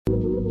You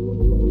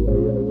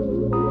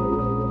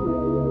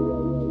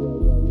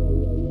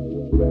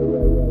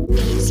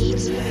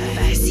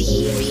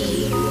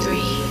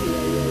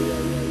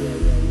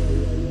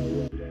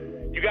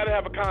got to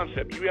have a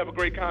concept. You have a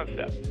great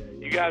concept.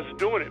 You guys are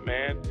doing it,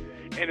 man,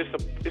 and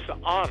it's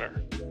an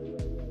honor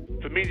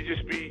for me to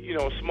just be,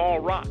 a small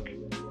rock,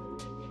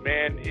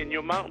 man, in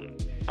your mountain.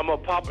 I'm gonna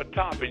pop a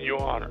top in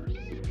your honor.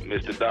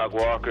 Mr. Doc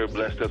Walker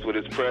blessed us with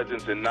his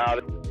presence and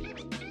knowledge.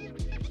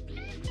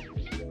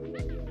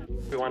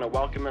 We want to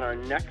welcome in our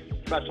next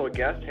special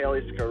guest,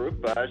 Haley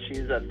Skarupa.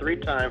 She's a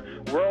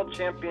three-time world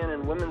champion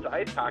in women's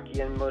ice hockey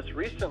and most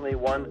recently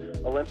won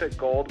Olympic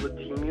gold with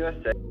Team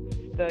USA.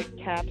 The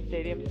Cap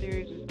Stadium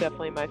Series was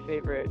definitely my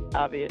favorite,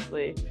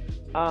 obviously.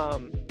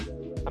 I'm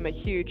a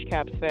huge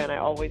Caps fan. I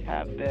always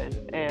have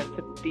been. And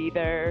to be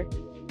there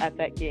at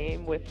that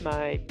game with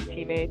my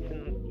teammates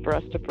and for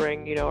us to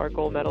bring, our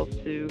gold medals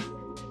to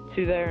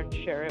there and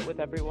share it with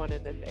everyone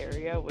in this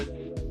area was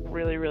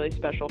really, really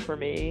special for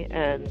me.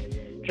 And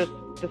just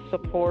the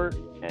support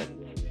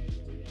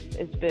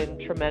has been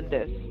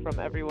tremendous from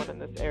everyone in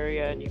this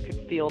area, and you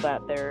could feel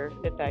that there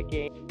at that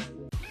game.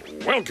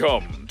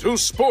 Welcome to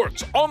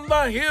Sports on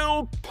the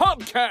Hill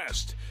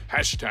podcast.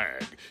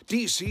 Hashtag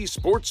DC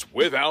Sports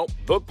Without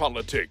the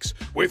Politics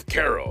with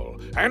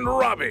Carol and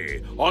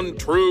Robbie on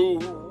True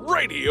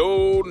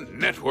Radio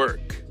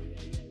Network.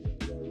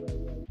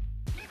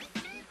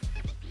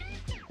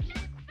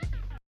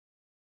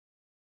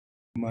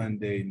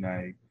 Monday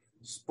night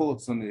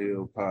Sports on the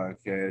Hill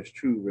podcast,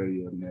 True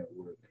Radio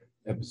Network,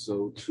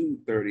 episode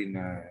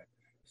 239.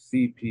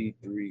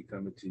 CP3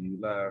 coming to you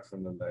live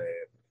from the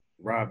lab.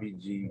 Robbie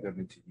G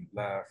coming to you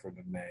live from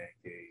the Man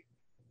Cave,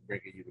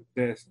 bringing you the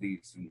best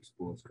DC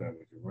sports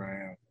coverage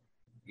around,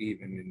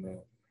 even in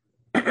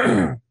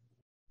the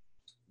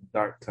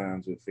dark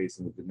times we're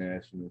facing with the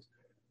Nationals.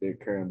 They're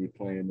currently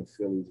playing the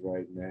Phillies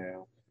right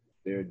now.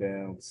 They're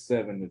down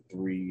 7-3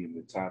 in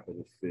the top of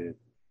the fifth.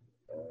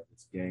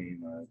 This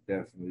game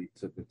definitely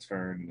took a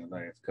turn in the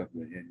last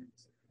couple of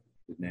innings.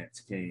 The Nats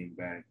came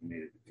back and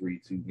made it a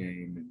 3-2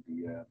 game in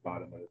the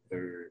bottom of the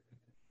third.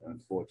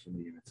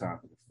 Unfortunately, in the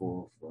top of the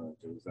fourth,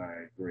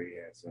 Josiah Gray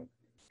had some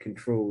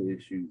control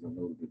issues on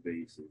loaded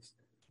bases,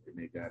 and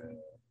they got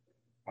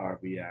a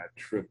RBI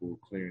triple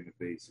clearing the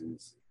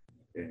bases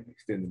and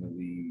extending the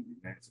lead.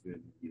 And that's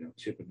been,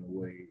 chipping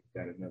away.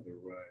 Got another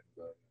run,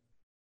 but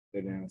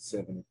they're down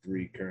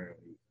 7-3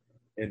 currently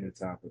in the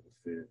top of the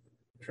fifth,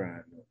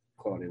 trying to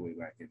claw their way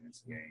back in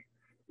this game.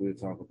 We'll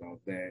talk about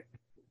that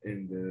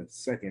in the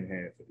second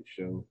half of the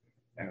show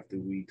after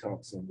we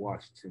talk some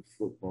Washington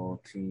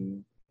football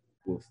team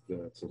with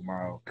the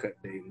tomorrow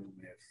cut day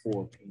looming at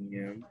 4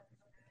 p.m.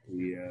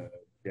 We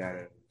got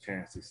a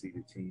chance to see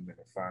the team in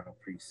the final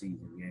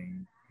preseason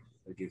game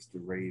against the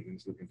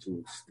Ravens, looking to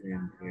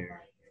extend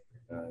their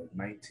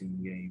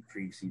 19-game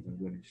preseason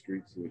winning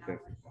streak. So we're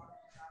definitely going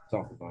to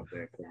talk about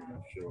that coming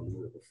up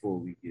shortly. Before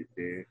we get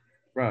there,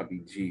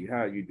 Robbie G,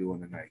 how are you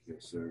doing tonight,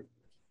 good sir?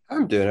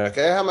 I'm doing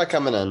okay. How am I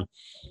coming in?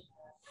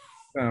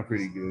 Sound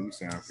pretty good. You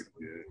sound pretty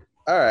good.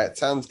 All right,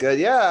 sounds good.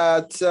 Yeah,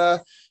 it's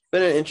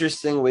been an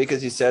interesting week,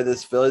 as you said.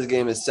 This Phillies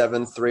game is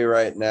 7-3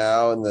 right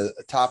now in the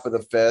top of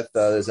the fifth.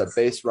 There's a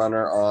base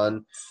runner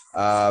on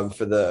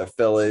for the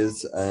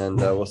Phillies, and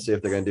we'll see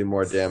if they're going to do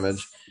more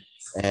damage.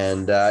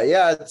 And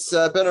it's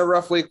been a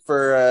rough week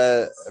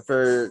for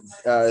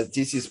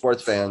DC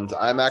sports fans.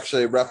 I'm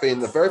actually repping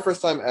the very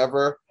first time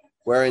ever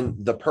wearing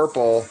the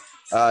purple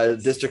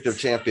District of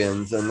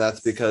Champions, and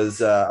that's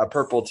because a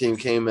purple team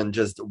came and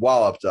just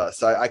walloped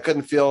us. I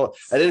didn't feel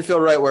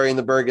right wearing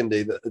the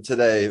burgundy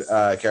today,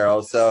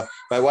 Carol. So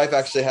my wife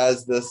actually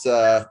has this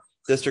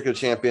District of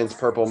Champions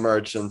purple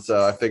merch, and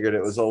so I figured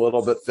it was a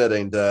little bit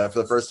fitting for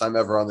the first time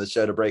ever on the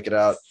show to break it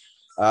out.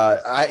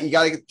 You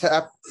got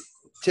to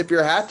tip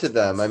your hat to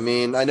them. I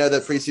mean, I know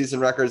that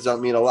preseason records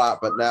don't mean a lot,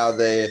 but now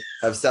they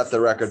have set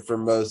the record for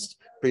most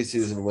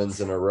preseason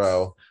wins in a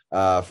row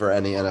for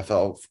any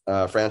NFL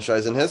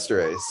franchise in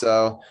history.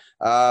 So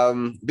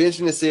be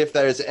interesting to see if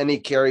there's any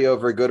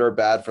carryover, good or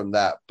bad, from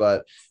that.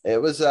 But it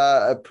was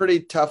a pretty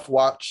tough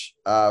watch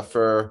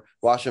for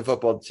Washington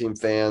football team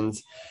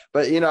fans.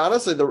 But,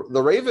 honestly, the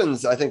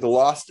Ravens, I think,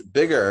 lost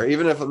bigger,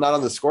 even if not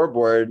on the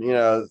scoreboard.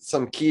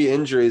 Some key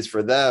injuries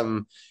for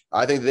them.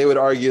 I think they would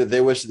argue that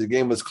they wish the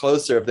game was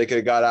closer if they could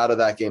have got out of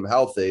that game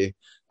healthy.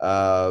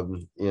 As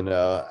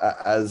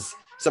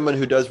someone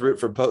who does root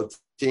for both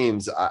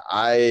teams,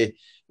 I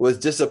was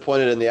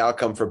disappointed in the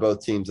outcome for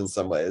both teams in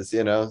some ways,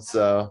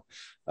 so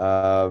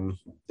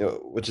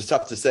which is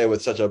tough to say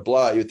with such a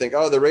blowout. You'd think,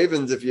 the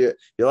Ravens, if you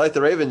like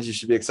the Ravens, you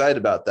should be excited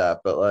about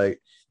that. But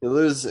you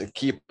lose a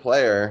key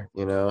player,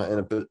 in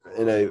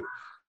a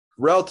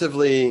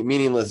relatively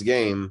meaningless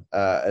game.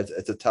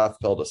 It's a tough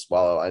pill to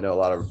swallow. I know a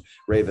lot of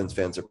Ravens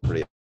fans are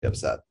pretty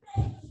upset.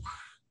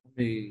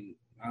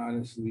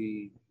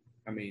 Honestly,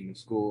 the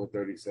score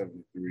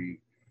 37-3.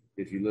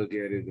 If you look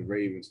at it, the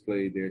Ravens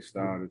played their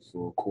starters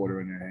for a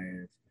quarter and a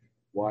half.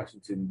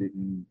 Washington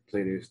didn't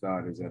play their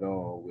starters at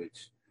all,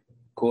 which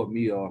caught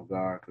me off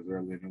guard because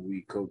earlier in the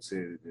week, Coach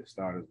said that the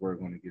starters were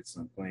going to get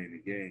some playing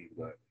the game.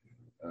 But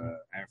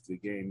after the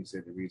game, he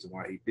said the reason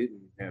why he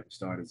didn't have the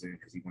starters in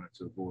because he wanted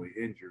to avoid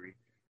injury,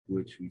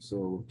 which we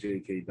saw with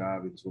J.K.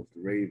 Dobbins with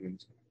the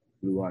Ravens,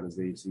 blew out his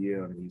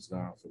ACL, and he's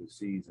gone for the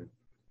season.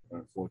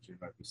 Unfortunately,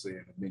 like you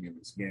said, a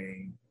meaningless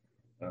game.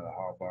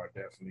 Harbaugh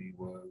definitely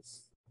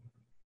was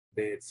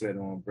dead set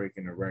on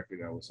breaking the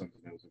record. That was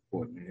something that was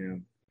important to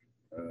him.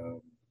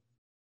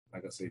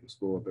 Like I say, the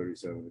score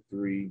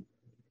 37-3,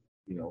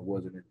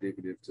 wasn't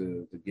indicative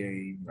to the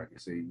game. Like I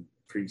say,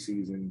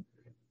 preseason,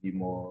 you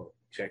more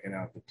checking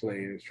out the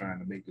players, trying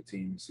to make the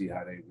team see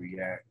how they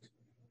react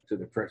to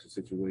the pressure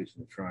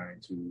situation of trying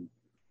to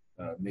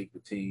make the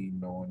team,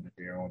 knowing that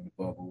they're on the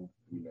bubble,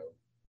 yada,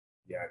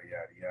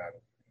 yada, yada.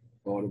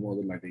 Baltimore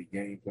looked like they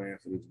game plan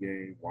for this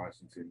game.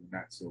 Washington,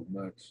 not so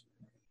much.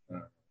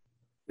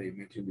 They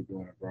mentioned it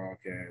during a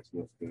broadcast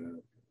with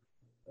the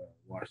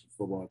Washington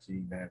football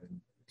team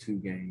having 2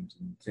 games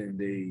in 10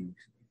 days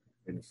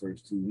in the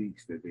first 2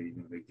 weeks that they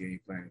game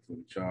planning for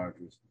the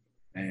Chargers,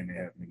 and they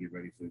having to get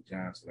ready for the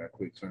Giants. So that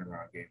quick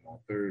turnaround game on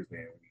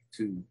Thursday in week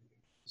 2.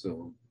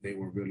 So they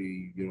were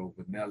really,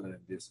 vanilla in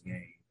this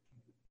game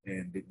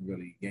and didn't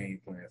really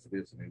game plan for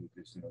this. And they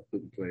were just,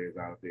 putting players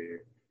out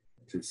there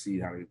to see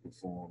how they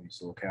perform. You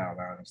saw Kyle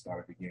Allen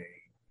started the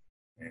game,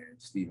 and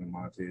Steven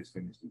Montez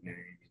finished the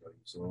game. You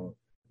saw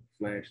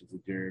flashes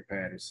of Jared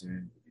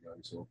Patterson.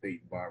 You saw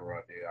Peyton Barber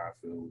out there. I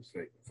feel was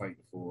fighting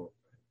for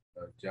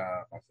a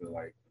job. I feel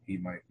like he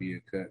might be a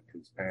cut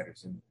because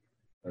Patterson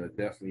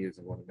definitely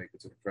isn't going to make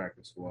it to the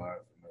practice squad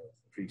from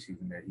the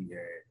preseason that he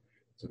had.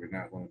 So they're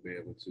not going to be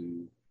able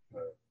to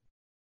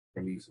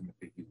release him. I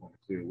think he's going to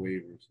clear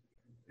waivers,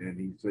 and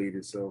he played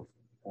himself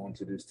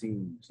onto this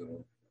team.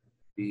 So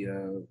he,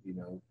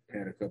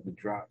 had a couple of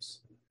drops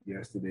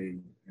yesterday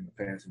in the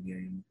passing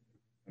game.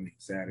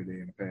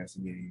 Saturday in the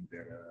passing game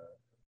that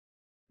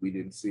we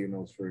didn't see in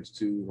those first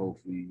 2.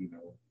 Hopefully,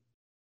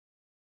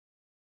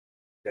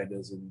 that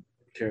doesn't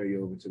carry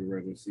over to the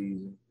regular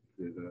season.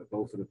 Because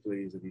both of the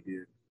plays that he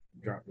did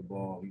drop the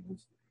ball, he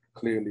was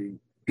clearly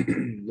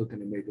looking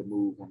to make a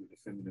move on the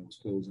defender that was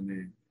closing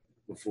in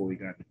before he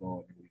got the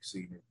ball. And we've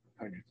seen it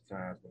hundreds of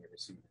times when a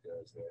receiver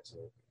does that. So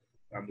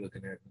I'm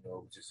looking at,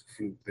 just a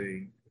few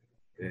things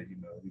that,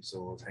 we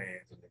saw his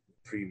hands in the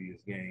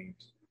previous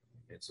games.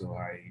 And so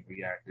I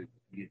reacted,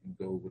 didn't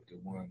go with the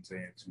 1s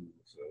and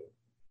 2s. So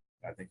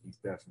I think he's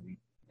definitely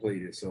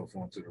played himself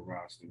onto the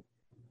roster.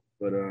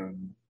 But,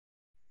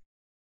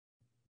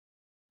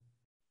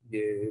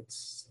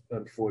 it's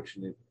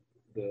unfortunate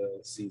the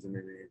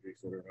season-ending injury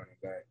for the running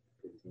back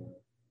because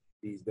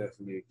he's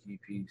definitely a key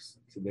piece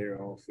to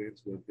their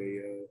offense, but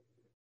they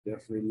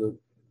definitely look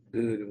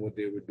good in what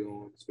they were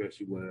doing,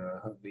 especially with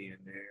Huntley in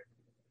there.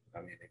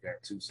 They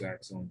got 2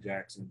 sacks on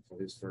Jackson for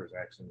his first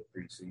action of the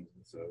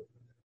preseason, so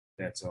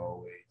that's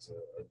always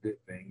a good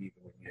thing,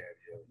 even when you have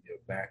your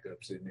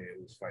backups in there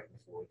who's fighting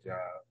for a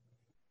job.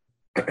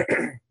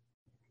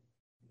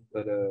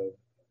 But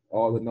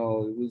all in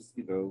all, it was,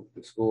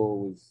 the score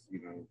was,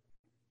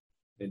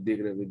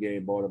 indicative of the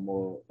game.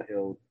 Baltimore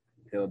held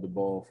the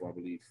ball for, I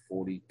believe,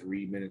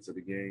 43 minutes of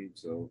the game,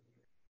 so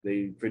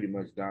they pretty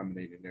much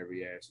dominated in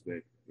every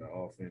aspect. The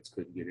offense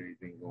couldn't get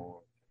anything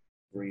going.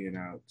 3 and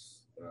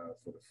outs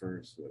for the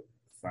first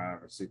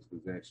 5 or 6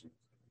 possessions.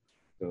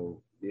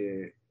 So,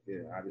 yeah,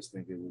 I just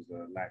think it was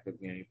a lack of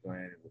game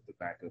plan, and with the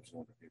backups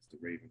on against the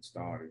Ravens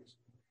starters,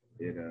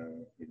 it,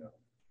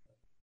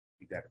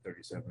 you got a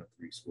 37-3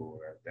 score.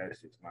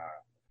 That's just my,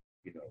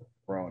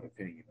 broad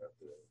opinion of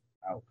the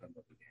outcome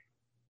of the game.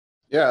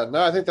 Yeah,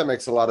 no, I think that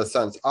makes a lot of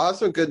sense.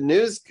 Awesome. Good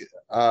news,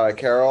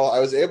 Carol. I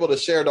was able to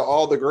share to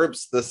all the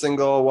groups the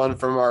single one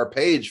from our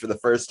page for the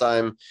first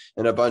time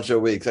in a bunch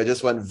of weeks. I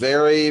just went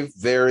very,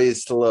 very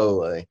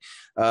slowly,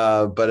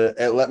 but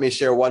it let me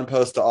share one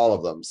post to all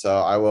of them.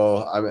 So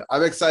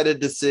I'm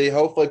excited to see.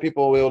 Hopefully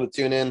people will be able to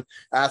tune in,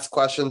 ask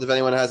questions. If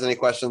anyone has any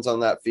questions on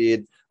that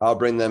feed, I'll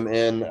bring them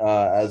in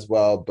as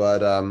well.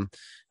 But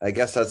I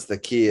guess that's the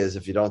key is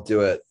if you don't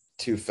do it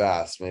too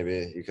fast,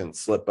 maybe you can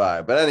slip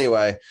by. But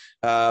anyway,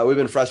 we've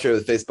been frustrated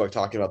with Facebook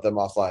talking about them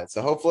offline.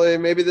 So hopefully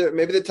maybe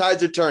the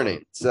tides are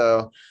turning.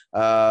 So,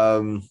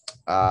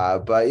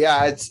 but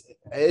yeah,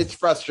 it's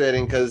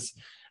frustrating because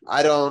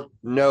I don't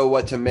know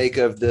what to make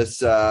of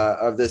this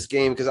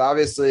game because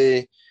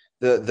obviously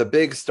the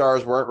big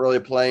stars weren't really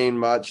playing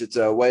much. It's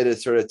a way to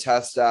sort of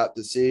test out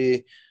to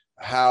see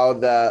how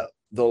the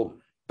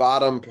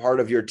bottom part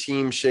of your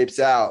team shapes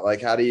out.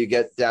 Like how do you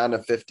get down to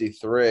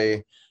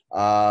 53?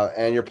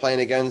 And you're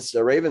playing against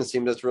a Ravens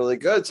team that's really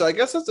good. So I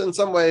guess it's in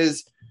some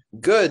ways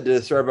good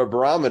to sort of a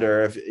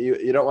barometer if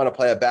you don't want to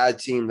play a bad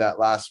team that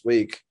last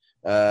week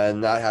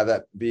and not have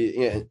that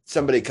be,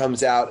 somebody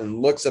comes out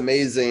and looks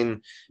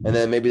amazing and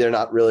then maybe they're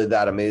not really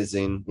that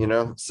amazing,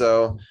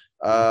 So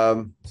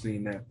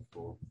seen that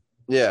before.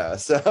 Yeah.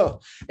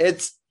 So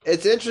it's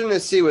interesting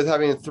to see with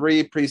having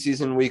 3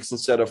 preseason weeks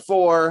instead of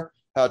 4,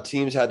 how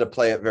teams had to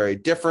play it very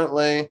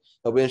differently.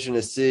 It'll be interesting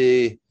to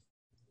see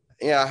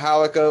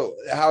how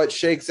it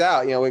shakes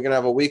out. We're going to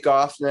have a week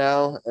off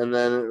now, and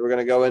then we're going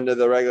to go into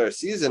the regular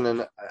season.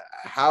 And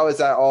how is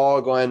that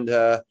all going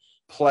to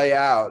play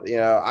out?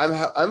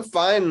 I'm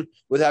fine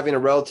with having a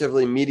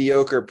relatively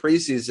mediocre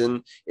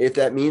preseason if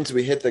that means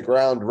we hit the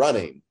ground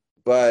running.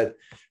 But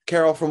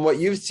Carol, from what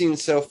you've seen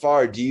so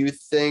far, do you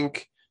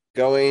think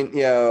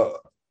going,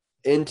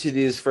 into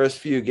these first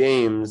few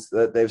games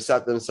that they've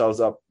set themselves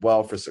up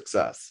well for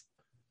success?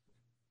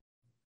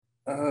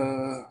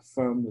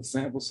 From the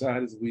sample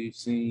size we've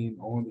seen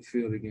on the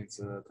field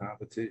against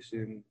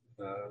competition,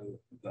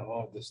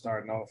 the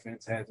starting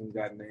offense hasn't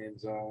gotten the end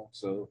zone,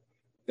 so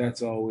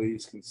that's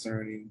always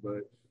concerning.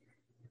 But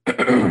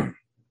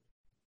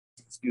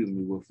excuse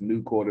me, with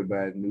new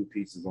quarterback, new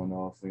pieces on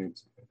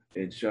offense,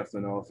 and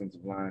shuffling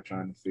offensive line,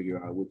 trying to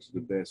figure out which is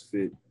the best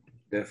fit,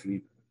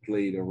 definitely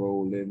played a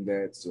role in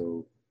that.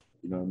 So,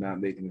 not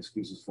making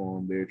excuses for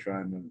them. They're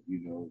trying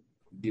to,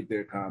 get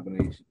their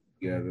combination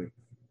together.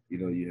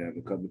 You have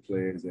a couple of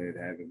players that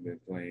haven't been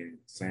playing.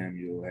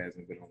 Samuel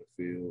hasn't been on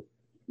the field.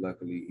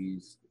 Luckily,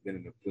 he's been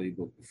in the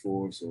playbook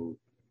before, so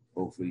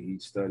hopefully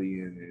he's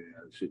studying,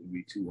 and it shouldn't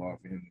be too hard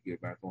for him to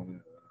get back on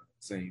the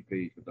same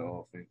page with the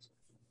offense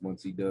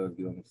once he does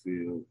get on the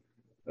field.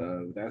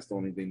 That's the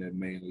only thing that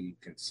mainly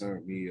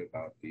concerned me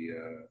about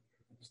the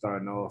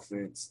starting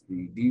offense.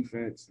 The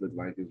defense looked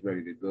like it's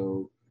ready to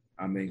go.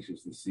 I'm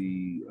anxious to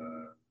see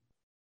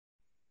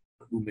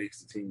who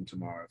makes the team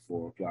tomorrow at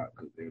 4 o'clock,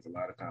 because there's a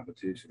lot of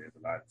competition, there's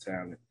a lot of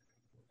talent,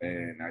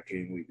 and I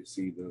can't wait to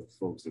see the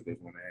folks that they're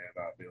going to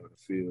have out there on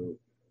the field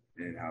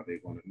and how they're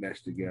going to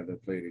mesh together,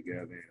 play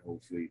together, and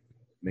hopefully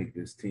make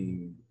this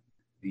team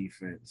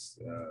defense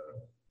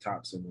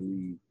tops in the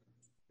league.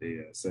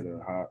 They set a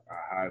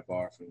high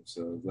bar for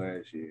themselves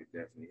last year.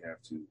 Definitely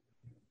have to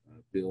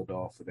build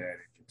off of that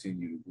and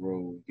continue to grow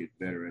and get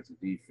better as a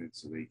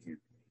defense so they can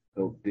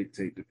help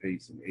dictate the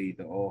pace and aid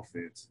the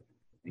offense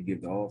and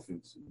give the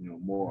offense,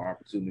 more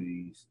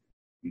opportunities,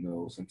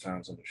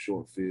 sometimes on the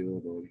short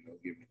field, or,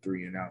 give them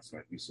 3 and outs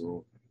like we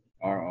saw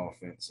our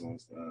offense on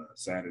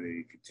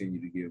Saturday continue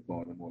to give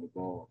Baltimore the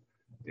ball.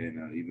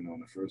 And even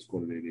on the first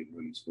quarter, they didn't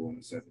really score. In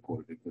the second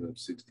quarter, they put up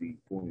 16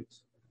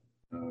 points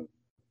to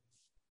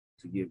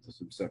give to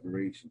some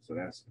separation. So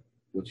that's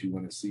what you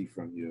want to see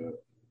from your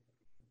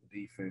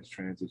defense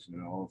transition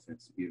to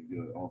offense, to give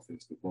your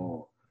offense the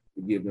ball,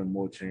 to give them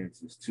more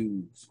chances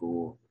to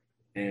score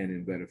and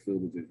in better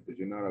field position, because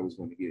you're not always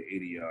going to get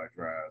 80-yard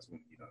drives when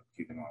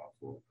kicking off,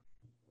 or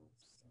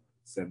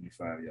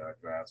 75-yard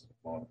drives with the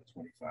ball in the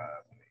 25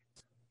 when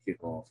they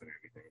kick off and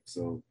everything.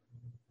 So,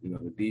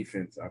 the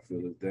defense, I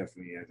feel, is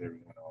definitely, as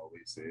everyone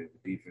always says,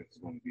 the defense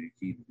is going to be the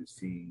key to this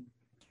team.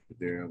 If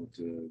they're able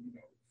to,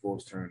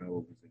 force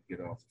turnovers and get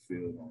off the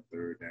field on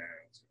third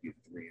downs, get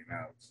 3 and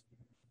outs,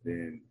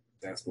 then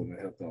that's going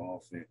to help the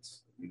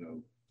offense,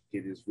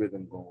 get its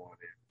rhythm going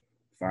and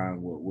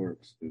find what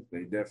works, because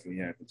they definitely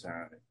have the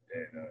talent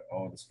at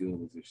all the skill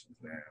positions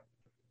now.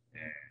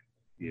 And,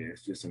 yeah,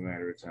 it's just a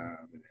matter of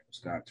time. And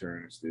Scott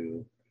Turner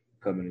still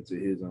coming into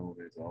his own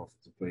as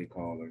offensive play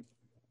caller,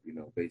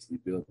 basically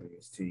building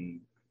his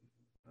team.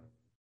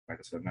 Like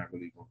I said, I'm not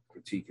really going to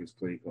critique his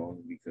play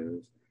calling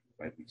because,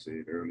 like we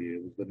said earlier,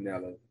 it was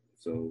vanilla.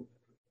 So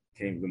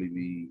can't really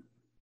be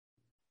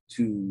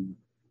too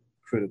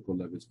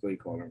critical of his play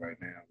calling right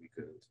now,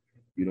 because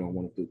you don't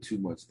want to put too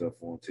much stuff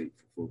on tape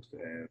for folks to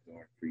have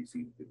during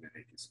preseason, but then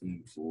they can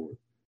scheme for it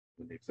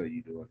when they play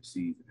you during the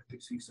season if they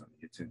see some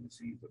of your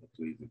tendencies or the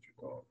plays that you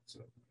call. So,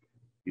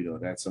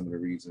 that's some of the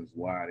reasons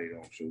why they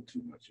don't show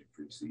too much in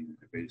preseason.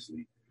 They're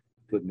basically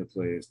putting the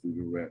players through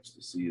the reps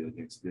to see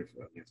against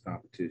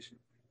competition,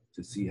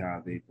 to see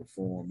how they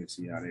perform and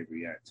see how they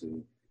react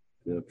to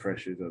the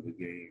pressures of the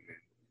game, and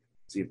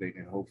see if they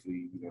can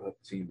hopefully, help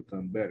the team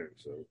become better.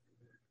 So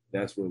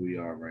that's where we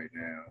are right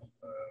now.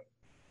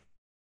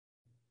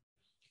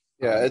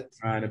 It's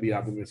trying to be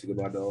optimistic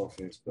about the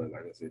offense, but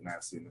like I said,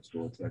 not seeing them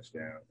score a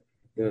touchdown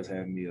does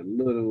have me a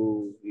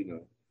little,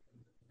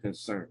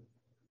 concerned.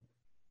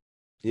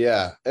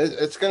 Yeah,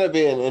 it's going to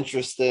be an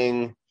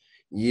interesting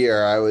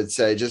year, I would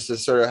say, just to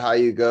sort of how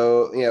you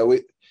go.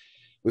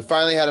 We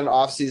finally had an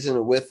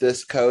offseason with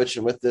this coach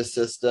and with this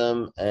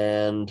system,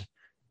 and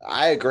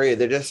I agree.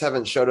 They just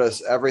haven't showed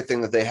us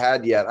everything that they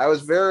had yet. I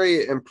was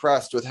very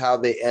impressed with how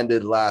they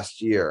ended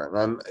last year, and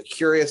I'm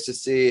curious to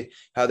see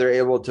how they're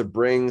able to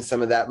bring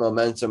some of that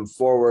momentum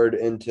forward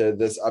into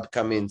this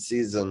upcoming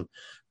season.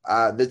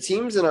 The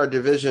teams in our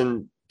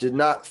division did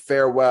not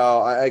fare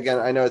well. Again,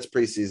 I know it's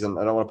preseason.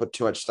 I don't want to put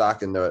too much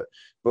stock into it,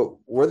 but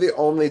we're the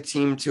only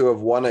team to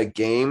have won a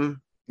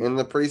game in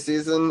the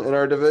preseason in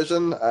our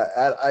division,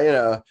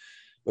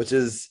 which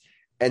is,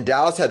 and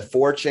Dallas had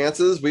 4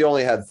 chances. We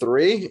only had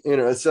 3,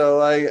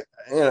 so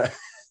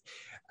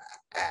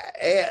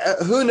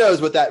who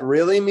knows what that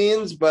really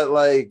means, but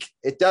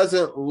it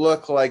doesn't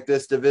look like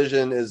this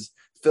division is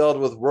filled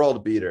with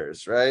world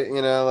beaters, right?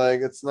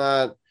 It's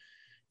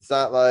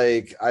not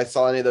like I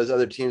saw any of those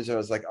other teams and I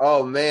was like,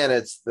 oh man,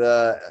 it's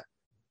the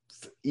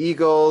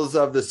Eagles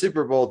of the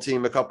Super Bowl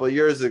team a couple of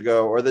years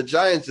ago, or the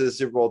Giants of the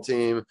Super Bowl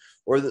team,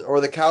 or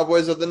the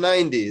Cowboys of the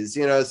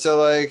 90s, so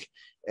like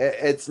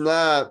it's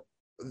not,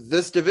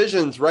 this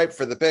division's ripe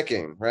for the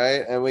picking,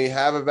 right? And we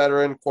have a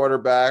veteran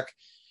quarterback.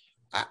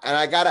 And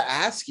I got to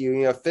ask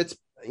you,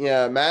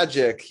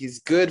 Magic, he's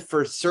good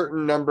for a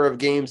certain number of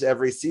games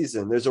every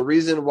season. There's a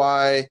reason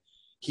why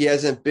he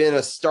hasn't been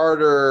a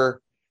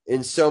starter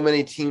in so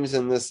many teams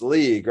in this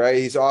league, right?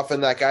 He's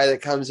often that guy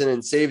that comes in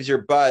and saves your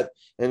butt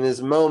in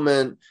his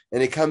moment,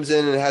 and he comes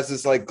in and has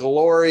this like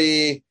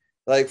glory,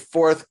 like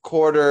fourth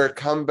quarter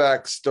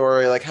comeback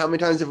story. Like how many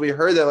times have we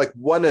heard that? Like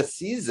one a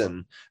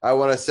season, I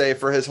want to say,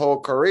 for his whole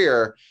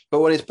career.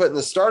 But when he's put in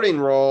the starting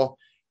role,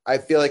 I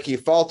feel like he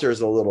falters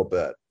a little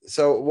bit.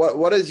 So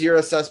what is your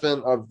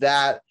assessment of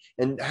that?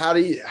 And how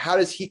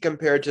does he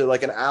compare to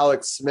like an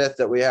Alex Smith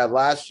that we had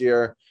last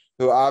year,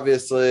 who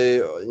obviously,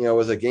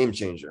 was a game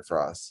changer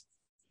for us?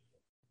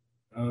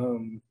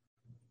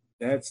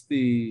 That's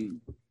the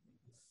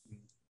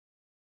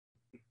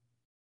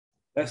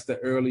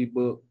early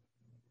book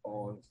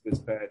on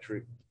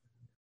Fitzpatrick.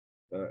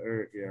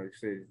 Eric, yeah, he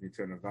said you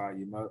turn the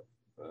volume up,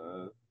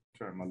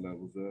 turn my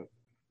levels up.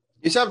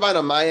 You sound fine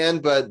on my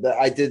end, but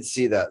I did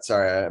see that.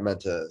 Sorry, I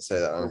meant to say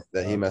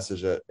that he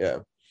messaged it. Yeah.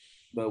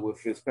 But with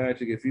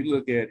Fitzpatrick, if you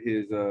look at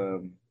his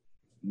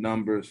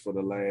numbers for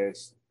the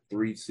last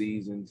 3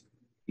 seasons,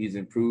 he's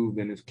improved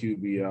in his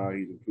QBR.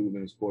 He's improved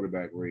in his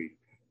quarterback rate.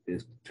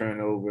 His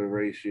turnover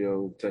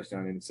ratio,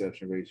 touchdown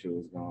interception ratio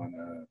has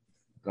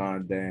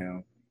gone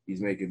down. He's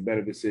making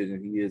better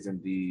decisions. He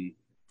isn't the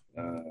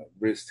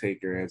risk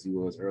taker as he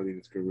was early in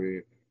his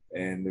career.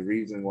 And the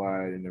reason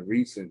why in the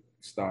recent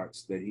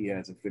starts that he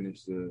hasn't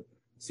finished the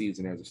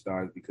season as a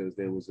starter is because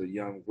there was a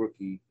young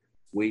rookie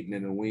waiting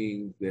in the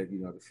wings that,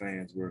 the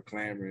fans were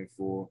clamoring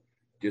for,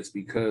 just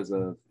because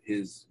of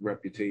his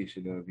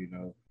reputation of,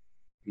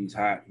 he's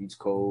hot, he's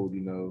cold, he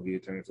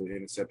had turned into an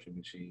interception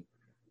machine.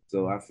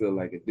 So I feel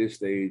like at this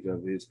stage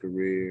of his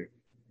career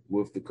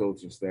with the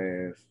coaching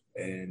staff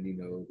and,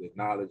 the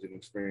knowledge and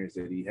experience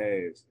that he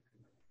has,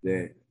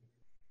 that,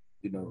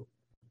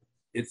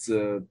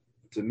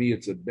 to me,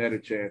 it's a better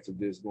chance of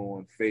this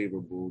going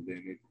favorable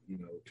than it,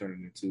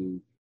 turning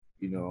into,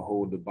 a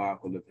whole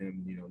debacle of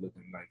him,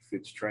 looking like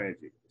Fitz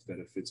tragic instead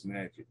of Fitz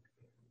magic.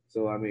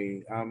 So, I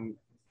mean,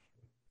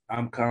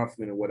 I'm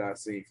confident in what I've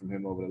seen from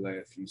him over the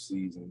last few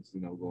seasons,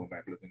 going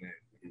back looking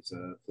at his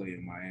play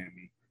in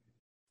Miami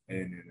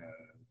and in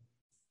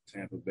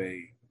Tampa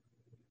Bay.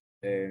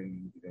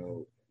 And,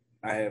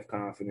 I have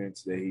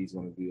confidence that he's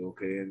going to be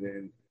okay. And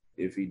then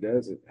if he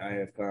doesn't, I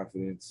have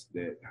confidence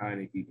that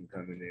Heineke can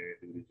come in there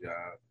and do the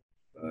job.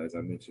 As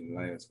I mentioned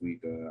last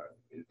week,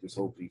 just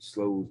hope he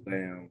slows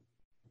down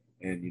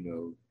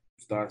and,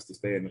 starts to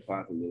stay in the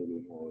pocket a little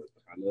bit more.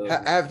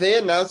 Have they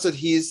announced that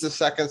he's the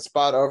second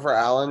spot over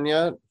Allen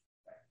yet?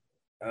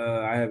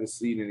 I haven't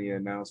seen any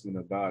announcement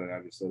about it.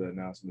 I just saw the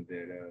announcement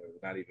that,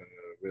 not even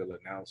a real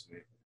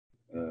announcement.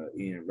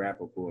 Ian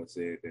Rappaport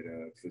said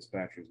that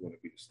Fitzpatrick's going to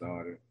be the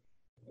starter.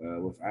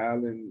 With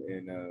Allen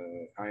and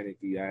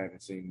Heineke, I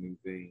haven't seen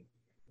anything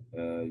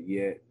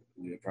yet.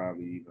 We'll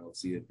probably,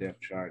 see a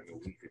depth chart in a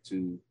week or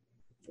two,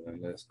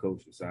 unless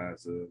coach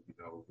decides to,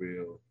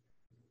 real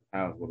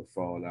how it's going to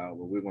fall out.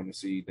 But we're going to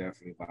see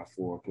definitely by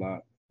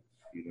 4:00.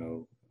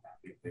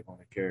 If they're going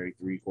to carry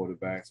 3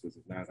 quarterbacks, because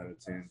it's 9 out of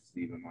 10,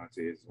 Steven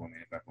Montez is going to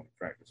end back on the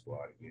practice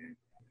squad again.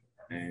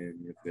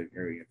 And if they're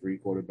carrying 3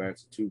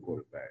 quarterbacks or 2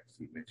 quarterbacks,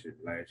 he mentioned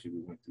last year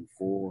we went through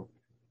 4,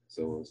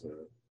 so it's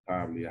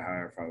probably a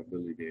higher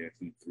probability they have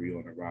 3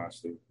 on the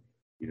roster,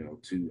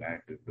 2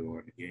 active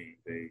during the game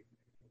day.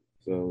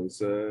 So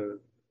it's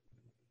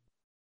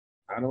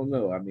I don't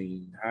know. I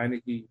mean,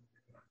 Heineke,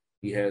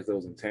 he has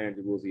those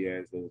intangibles. He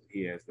has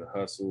the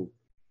hustle,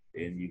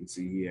 and you can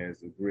see he has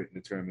the grit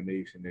and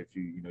determination that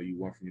you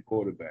want from your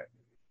quarterback.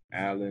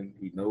 Allen,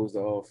 he knows the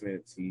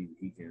offense. He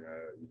can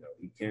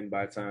he can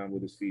buy time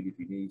with his feet if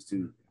he needs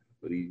to,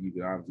 but you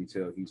can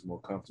obviously tell he's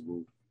more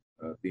comfortable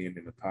being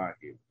in the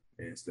pocket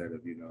instead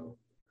of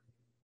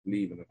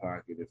leaving the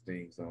pocket if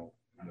things don't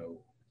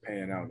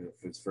pan out. If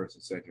it's first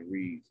and second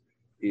reads,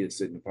 he'll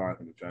sit in the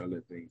pocket and try to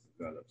let things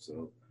develop.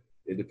 So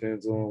it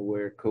depends on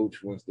where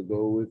coach wants to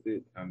go with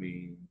it. I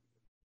mean,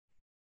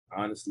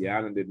 honestly,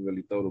 Allen didn't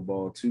really throw the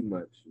ball too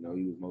much.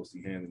 He was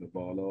mostly handing the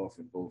ball off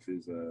in both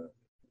his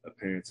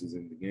appearances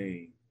in the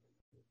game.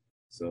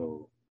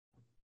 So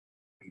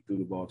he threw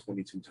the ball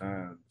 22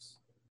 times.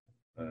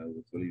 I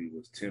believe it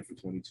was 10 for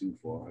 22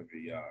 for 100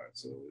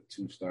 yards. So with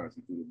 2 starts,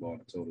 he threw the ball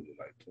in total of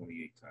like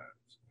 28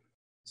 times.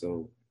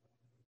 So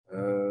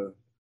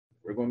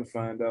we're going to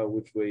find out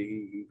which way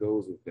he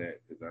goes with that,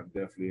 because I'm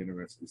definitely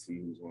interested to see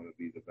who's going to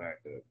be the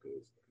backup.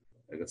 Because,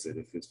 like I said,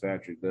 if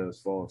Fitzpatrick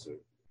does falter,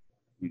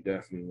 you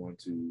definitely want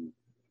to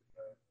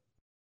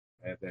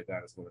have that guy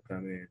that's going to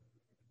come in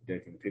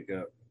that can pick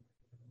up.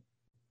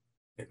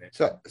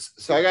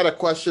 So I got a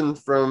question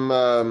from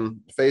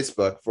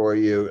Facebook for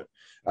you.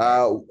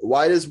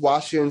 Why does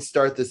Washington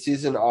start the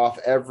season off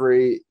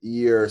every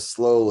year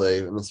slowly?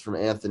 And this is from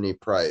Anthony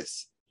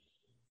Price.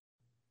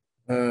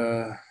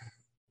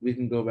 we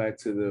can go back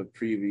to the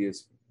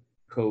previous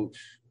coach.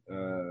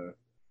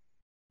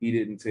 He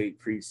didn't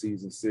take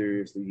preseason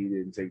seriously. He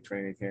didn't take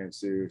training camp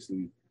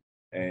seriously.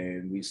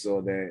 And we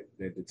saw that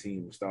the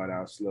team would start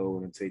out slow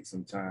and take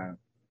some time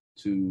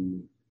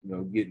to,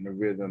 get in the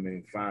rhythm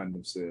and find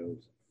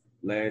themselves.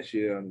 Last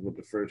year, with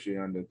the first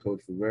year under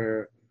Coach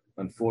Ferreira,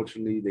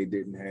 unfortunately, they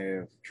didn't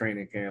have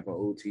training camp or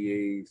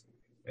OTAs.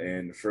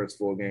 And the first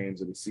 4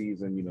 games of the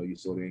season, you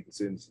saw the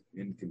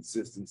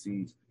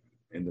inconsistencies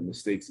and the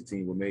mistakes the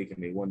team were making.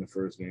 They won the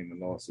first game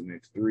and lost the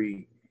next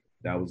 3.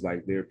 That was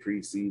like their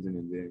preseason,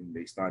 and then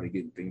they started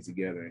getting things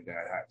together and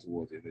got hot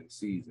towards the end of the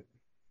season.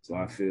 So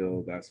I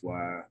feel that's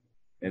why,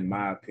 in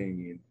my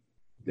opinion,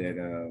 that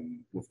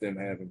with them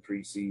having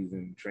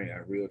preseason,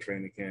 real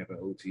training camp and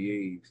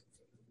OTAs,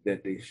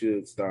 that they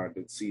should start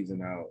the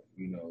season out,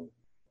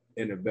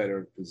 in a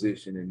better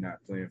position and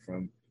not playing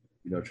from,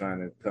 trying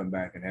to come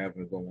back and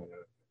having to go on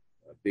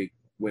a big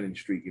winning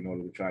streak in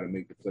order to try to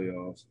make the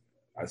playoffs.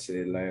 I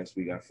said last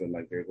week, I feel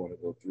like they're going to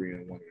go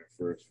 3-1 in their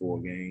first 4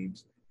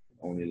 games.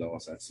 Only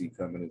loss I see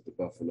coming is the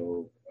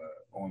Buffalo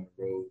on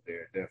the road.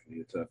 They're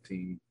definitely a tough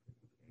team.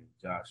 And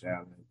Josh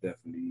Allen has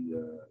definitely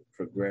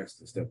progressed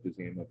and stepped his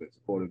game up as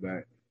a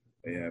quarterback.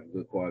 They have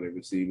good quality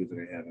receivers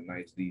and they have a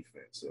nice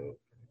defense. So,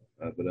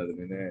 but other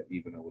than that,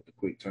 even though with the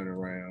quick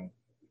turnaround,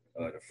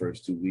 the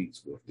first 2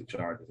 weeks with the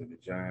Chargers and the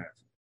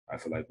Giants, I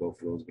feel like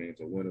both of those games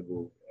are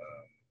winnable.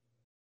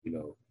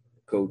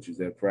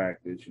 Coaches at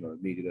practice, the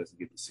media doesn't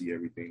get to see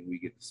everything. We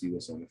get to see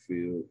what's on the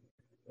field.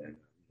 And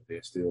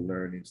they're still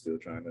learning, still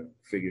trying to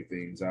figure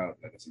things out.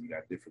 Like I said, you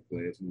got different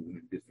players moving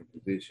in different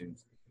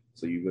positions.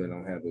 So you really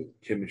don't have a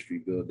chemistry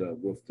build up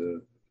with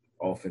the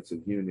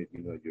offensive unit.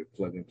 You're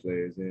plugging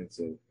players in.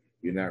 So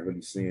you're not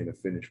really seeing a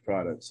finished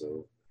product.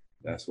 So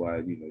that's why,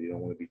 you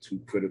don't want to be too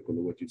critical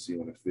of what you see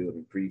on the field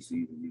in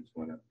preseason. You just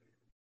want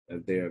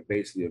to, they're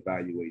basically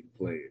evaluating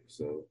players.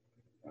 So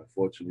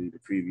unfortunately, the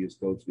previous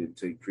coach didn't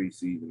take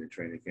preseason and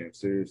training camp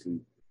seriously.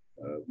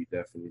 We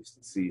definitely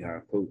see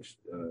how coach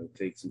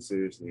takes it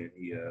seriously, and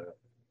he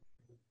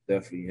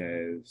definitely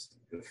has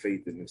the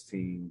faith in his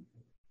team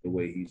the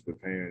way he's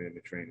preparing in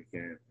the training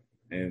camp.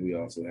 And we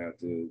also have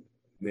to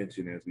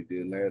mention, as we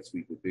did last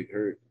week with Big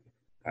Hurt,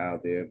 how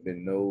there have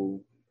been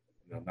no,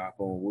 knock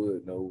on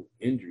wood, no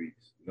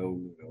injuries,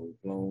 no,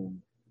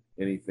 blown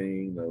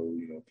anything, no,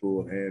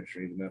 pulled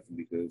hamstrings, nothing,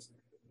 because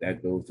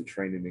that goes to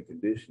training and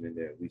conditioning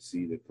that we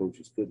see the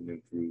coaches putting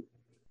them through,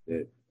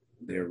 that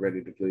they're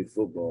ready to play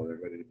football. They're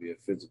ready to be a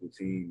physical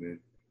team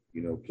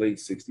and, play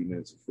 60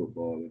 minutes of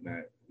football and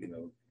not,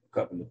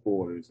 couple of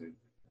quarters and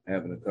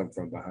having to come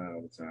from behind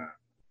all the time.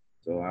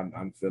 So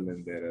I'm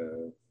feeling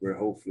that we're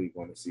hopefully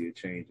going to see a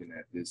change in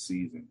that this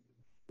season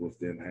with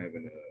them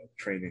having a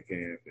training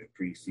camp and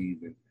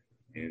preseason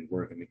and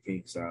working the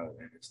kinks out,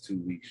 and it's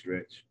 2-week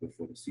stretch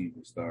before the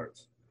season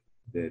starts,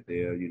 that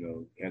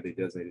they'll, have their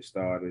designated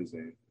starters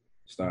and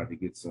start to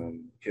get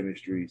some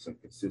chemistry, some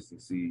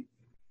consistency,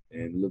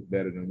 and look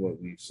better than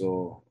what we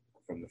saw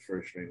from the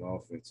first string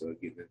offense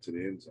getting into the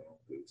end zone,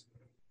 because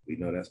we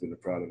know that's been the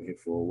problem here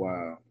for a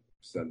while,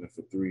 settling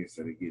for 3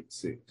 instead of getting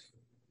 6.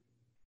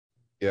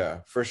 Yeah,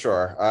 for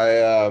sure.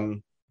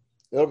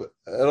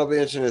 It'll be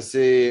interesting to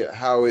see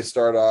how we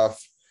start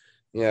off,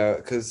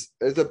 because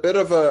there's a bit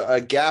of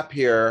a gap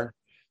here,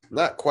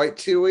 not quite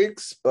 2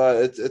 weeks, but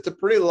it's a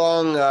pretty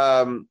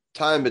long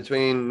time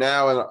between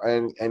now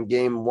and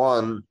game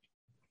 1.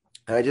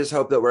 And I just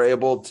hope that we're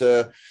able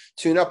to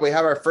tune up. We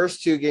have our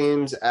first 2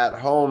 games at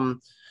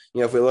home,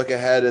 if we look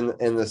ahead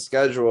in the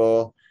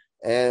schedule,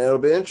 and it'll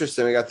be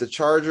interesting. We got the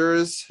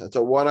Chargers. It's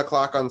at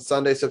 1:00 on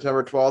Sunday,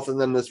 September 12th, and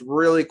then this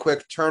really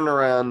quick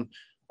turnaround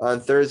on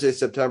Thursday,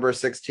 September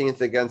 16th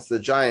against the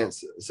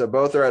Giants. So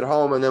both are at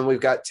home, and then we've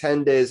got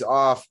 10 days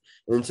off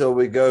until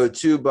we go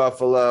to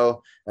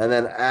Buffalo and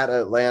then at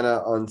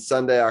Atlanta on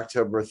Sunday,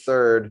 October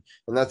 3rd.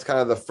 And that's kind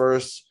of the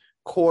first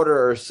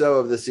quarter or so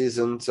of the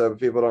season. So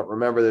people don't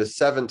remember, there's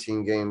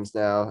 17 games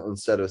now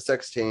instead of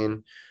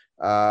 16.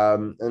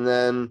 And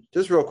then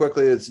just real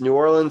quickly, it's New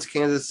Orleans,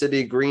 Kansas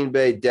City, Green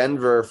Bay,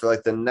 Denver for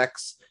like the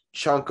next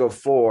chunk of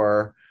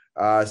 4.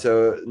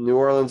 So New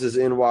Orleans is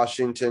in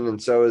Washington,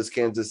 and so is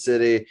Kansas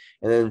City,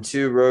 and then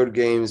 2 road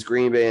games,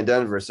 Green Bay and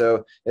Denver.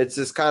 So it's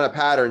this kind of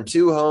pattern: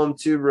 2 home,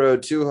 2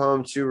 road, 2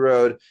 home, 2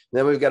 road. And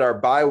then we've got our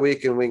bye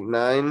week in week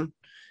 9,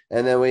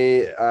 and then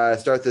we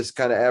start this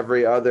kind of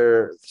every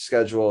other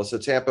schedule. So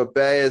Tampa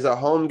Bay is a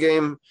home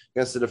game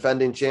against the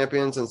defending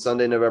champions on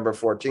Sunday, November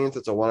 14th.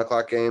 It's a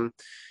 1:00 game.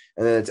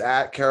 And then it's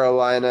at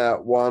Carolina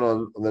at 1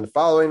 on the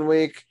following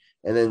week.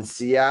 And then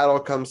Seattle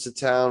comes to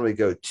town. We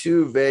go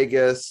to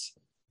Vegas.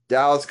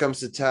 Dallas comes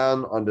to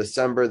town on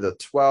December the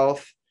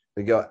 12th.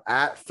 We go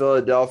at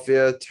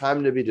Philadelphia.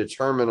 Time to be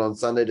determined on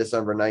Sunday,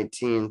 December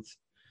 19th.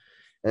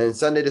 And then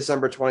Sunday,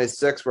 December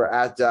 26th, we're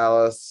at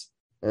Dallas.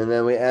 And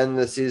then we end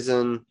the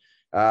season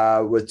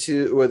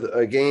with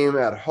a game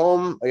at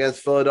home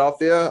against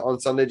Philadelphia on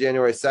Sunday,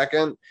 January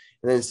 2nd.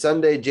 And then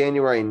Sunday,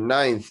 January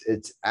 9th,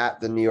 it's at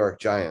the New York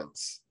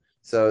Giants.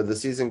 So the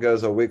season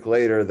goes a week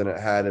later than it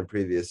had in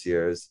previous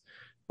years.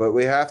 But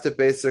we have to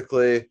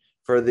basically,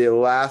 for the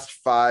last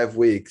 5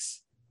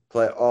 weeks,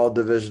 play all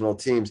divisional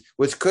teams,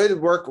 which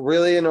could work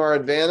really in our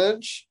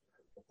advantage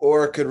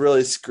or could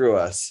really screw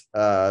us,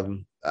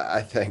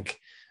 I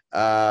think.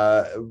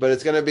 But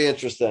it's going to be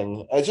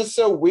interesting. It's just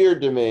so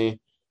weird to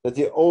me that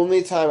the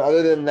only time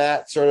other than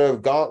that sort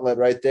of gauntlet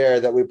right there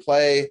that we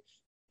play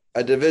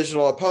a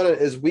divisional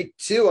opponent is week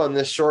 2 on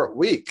this short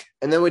week.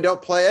 And then we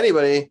don't play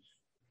anybody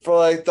for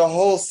like the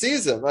whole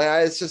season.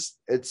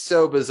 It's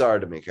so bizarre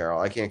to me, Carol.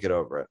 I can't get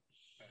over it.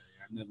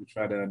 I never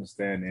try to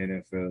understand the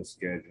NFL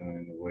schedule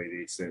and the way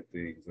they set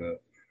things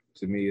up.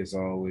 To me, it's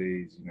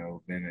always,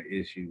 been an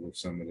issue with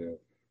some of the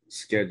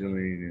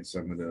scheduling and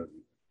some of the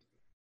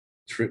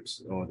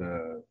trips or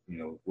the,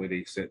 way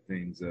they set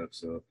things up.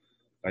 So,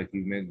 like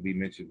we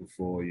mentioned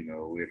before,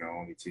 we're the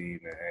only team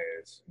that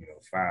has,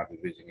 5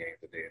 division games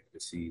at the end of the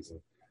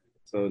season.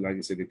 So, like I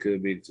said, it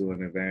could be to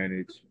an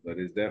advantage, but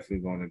it's definitely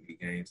going to be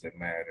games that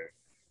matter.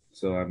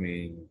 So, I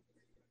mean,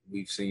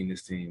 we've seen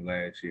this team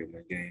last year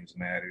when games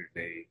mattered.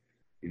 They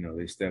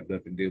stepped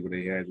up and did what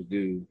they had to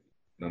do,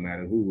 no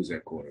matter who was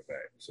at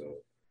quarterback. So,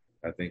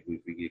 I think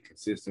if we get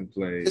consistent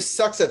play. It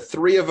sucks that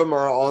 3 of them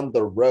are on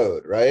the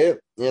road, right?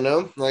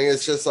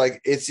 It's just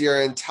like it's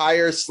your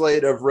entire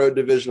slate of road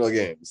divisional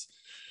games.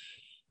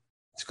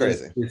 It's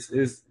crazy.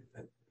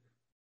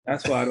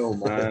 That's why I don't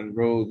mind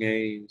road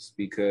games,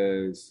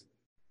 because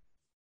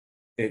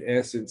in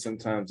essence,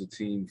 sometimes a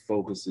team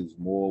focuses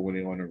more when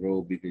they're on the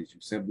road because you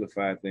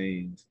simplify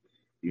things.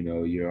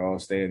 You're all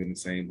staying in the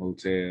same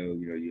hotel.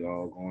 You're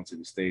all going to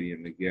the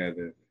stadium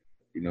together.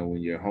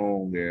 When you're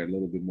home, there are a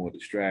little bit more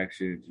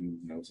distractions.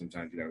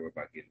 Sometimes you got to worry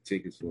about getting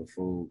tickets for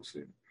folks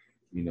and,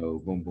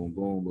 boom, boom,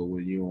 boom. But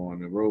when you're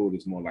on the road,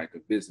 it's more like a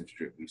business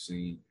trip. We've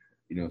seen,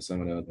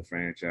 some of the other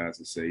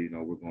franchises say,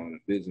 we're going on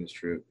a business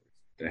trip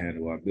to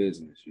handle our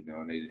business,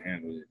 and they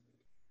handle it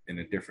in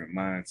a different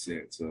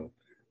mindset. So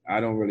I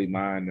don't really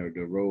mind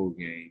the road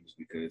games,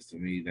 because to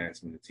me,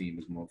 that's when the team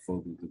is more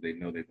focused, because they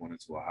know they're going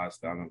into a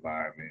hostile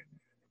environment.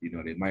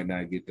 They might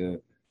not get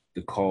the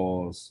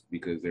calls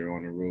because they're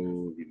on the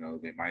road.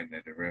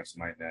 The refs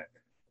might not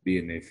be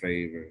in their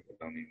favor. But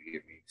don't even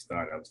get me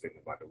started. I was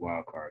thinking about the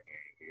wild card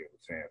game here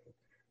with Tampa.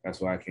 That's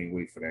why I can't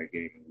wait for that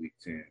game in Week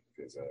 10,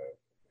 because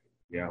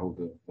I hope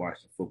the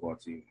Washington football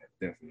team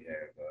definitely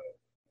have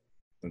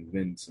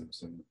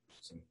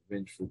some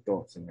vengeful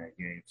thoughts in that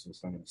game. So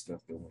some of the stuff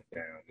that went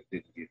down that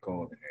didn't get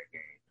called in that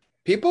game.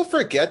 People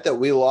forget that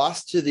we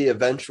lost to the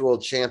eventual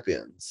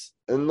champions.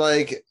 And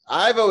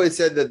I've always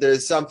said that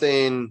there's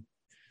something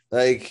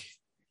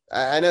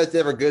I know it's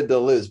never good to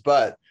lose,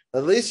 but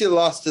at least you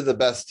lost to the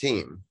best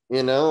team.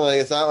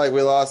 It's not like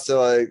we lost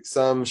to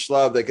some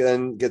schlub that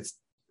then gets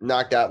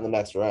knocked out in the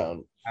next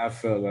round. I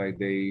felt like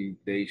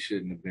they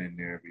shouldn't have been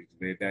there,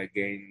 because that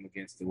game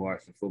against the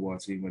Washington football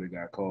team, when it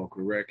got called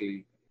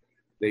correctly,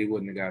 they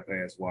wouldn't have got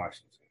past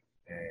Washington.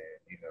 And,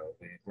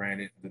 they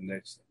granted the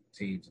next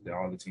teams,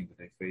 all the teams that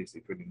they faced,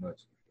 they pretty much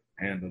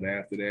handled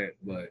after that.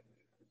 But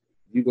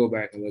you go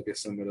back and look at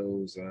some of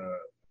those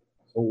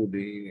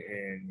holding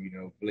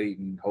and,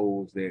 blatant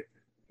holds that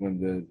when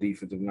the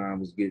defensive line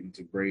was getting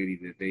to Brady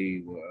that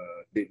they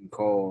didn't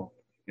call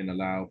and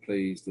allow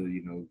plays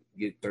to,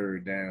 get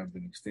third downs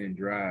and extend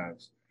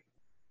drives.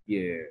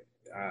 Yeah,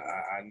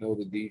 I know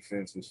the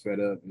defense was fed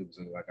up. It was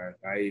like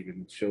I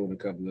even showed a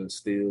couple of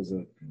stills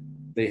of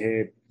they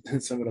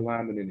had some of the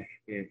linemen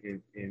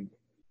in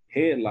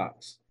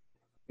headlocks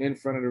in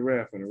front of the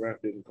ref, and the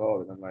ref didn't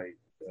call it. I'm like,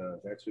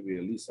 that should be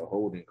at least a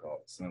holding call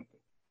or something.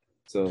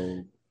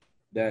 So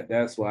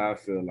that's why I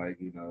feel like,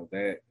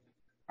 that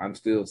I'm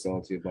still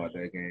salty about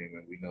that game.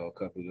 And we know a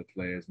couple of the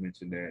players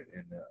mentioned that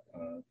in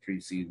the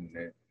preseason,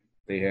 that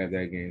they have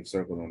that game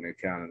circled on their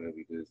calendar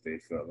because they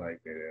felt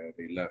like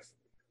they left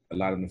a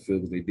lot on the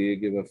field, because they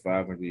did give up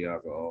 500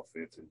 yards of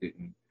offense and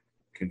didn't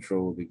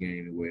control the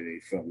game the way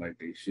they felt like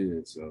they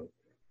should. So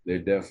they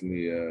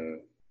definitely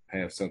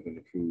have something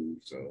to prove.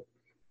 So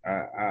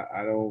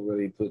I don't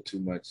really put too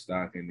much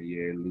stock in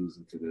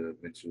losing to the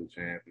eventual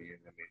champion.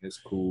 I mean, it's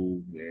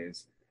cool. Yeah,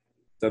 it's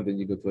something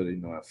you could put,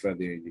 a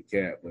feather in your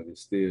cap, but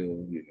it's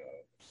still,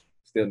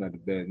 still not the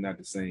best, not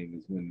the same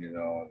as winning it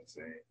all and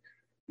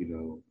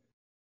saying,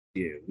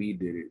 we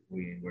did it.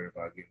 We ain't worried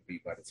about getting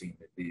beat by the team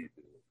that did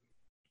do it.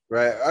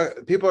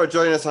 Right. People are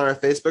joining us on our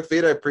Facebook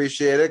feed. I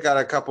appreciate it. Got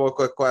a couple of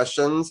quick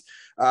questions.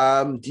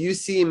 Do you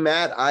see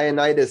Matt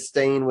Ioannidis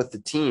staying with the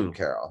team,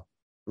 Carol?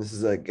 This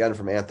is again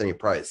from Anthony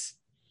Price.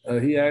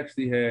 He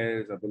actually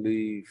has, I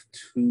believe,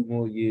 2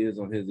 more years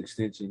on his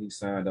extension. He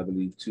signed, I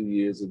believe, 2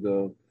 years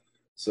ago.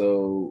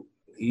 So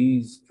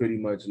he's pretty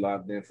much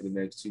locked in for the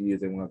next 2 years.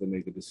 They won't have to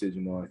make a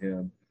decision on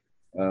him.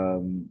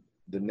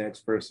 The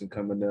next person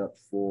coming up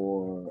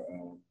for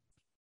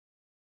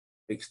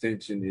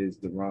extension is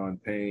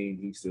Deron Payne.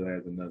 He still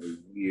has another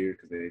year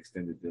because they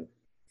extended the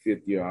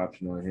 5th-year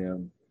option on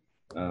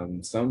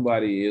him.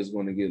 Somebody is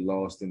going to get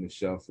lost in the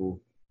shuffle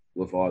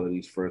with all of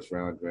these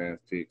first-round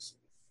draft picks.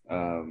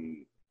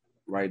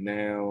 Right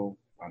now,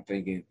 I'm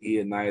thinking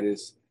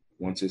Ioannidis,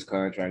 once his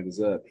contract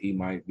is up, he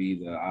might be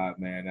the odd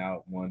man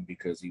out, one,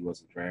 because he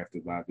wasn't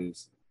drafted by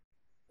this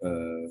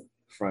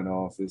front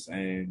office,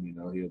 and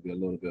he'll be a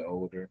little bit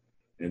older,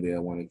 and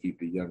they'll want to keep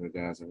the younger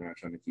guys around,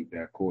 trying to keep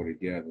that core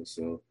together.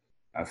 So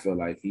I feel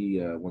like he,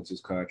 once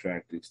his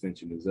contract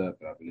extension is up,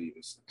 I believe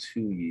it's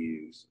 2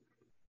 years,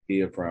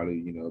 he'll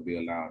probably, be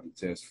allowed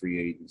to test free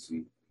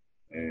agency.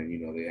 And,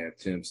 they have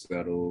Tim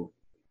Settle.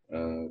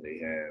 They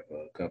have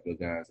a couple of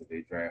guys that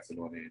they drafted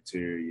on the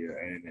interior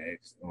and the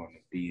X on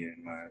the D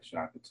end line,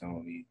 Shaka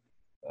Tony,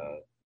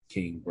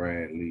 King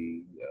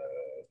Bradley,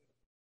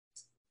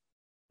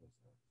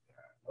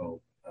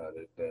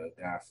 the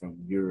guy from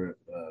Europe,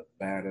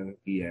 Batter.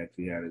 He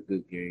actually had a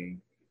good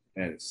game,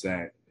 had a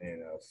sack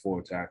and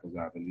 4 tackles,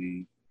 I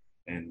believe.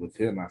 And with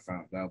him, I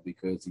found out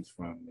because he's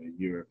from the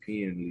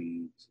European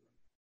leagues,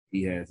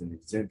 he has an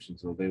exemption.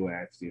 So they were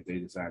actually, if they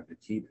decided to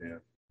keep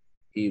him,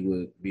 he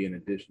would be an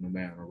additional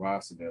man on the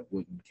roster that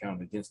wouldn't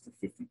count against the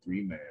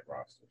 53-man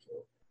roster. So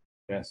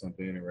that's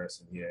something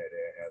interesting. Yeah,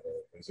 they have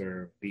a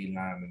reserve D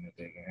lineman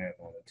that they can have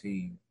on the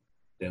team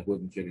that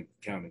wouldn't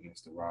count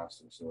against the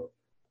roster. So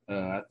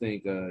I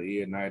think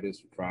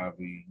Ioannidis would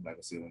probably, like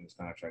I said, when his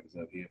contract is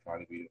up, he'll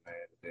probably be the man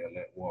that they'll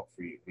let walk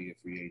free via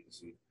free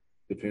agency,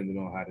 depending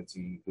on how the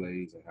team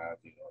plays and how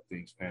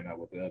things pan out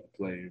with the other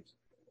players.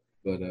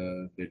 But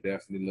they're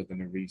definitely looking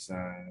to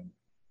re-sign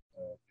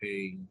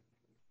Payne.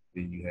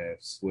 Then you have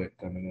Sweat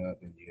coming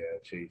up, and you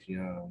have Chase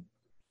Young.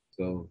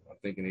 So I'm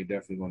thinking they're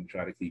definitely going to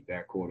try to keep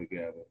that core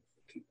together.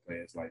 Keep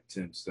players like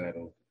Tim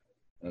Settle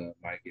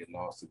might get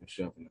lost in the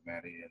shuffle of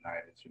Matty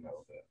Ioannidis,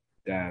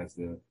 the guys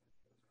that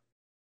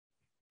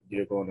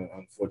you're going to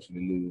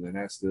unfortunately lose. And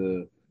that's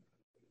the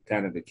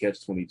kind of the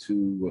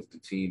catch-22 with the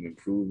team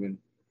improving.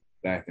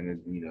 Back in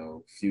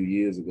the, few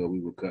years ago, we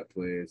would cut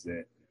players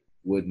that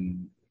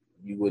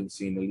you wouldn't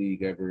see in the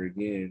league ever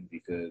again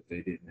because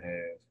they didn't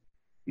have,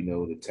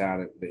 the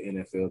talent, the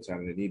NFL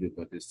talent they needed,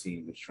 but this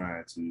team was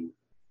trying to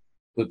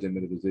put them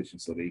in a position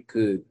so they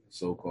could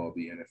so-called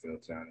be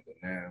NFL talent. But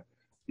now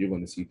you're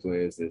going to see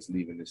players that's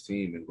leaving this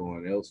team and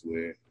going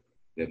elsewhere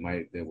that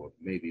were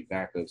maybe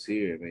backups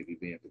here, maybe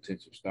being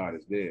potential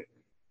starters there.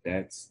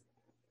 That's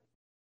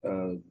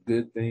a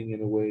good thing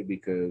in a way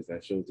because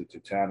that shows that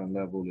your talent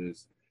level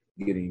is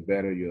getting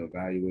better, you're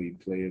evaluating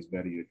players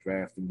better, you're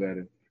drafting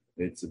better.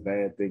 It's a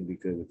bad thing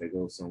because if they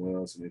go somewhere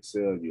else and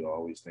excel, you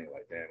always think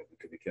like, damn, if we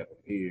could have kept him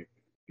here,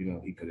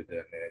 he could have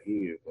done that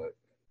here. But,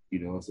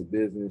 it's a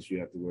business. You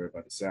have to worry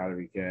about the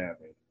salary cap.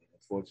 And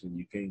unfortunately,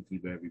 you can't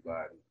keep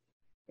everybody.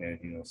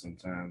 And,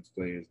 sometimes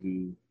players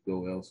do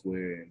go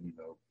elsewhere and,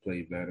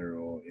 play better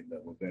or end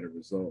up with better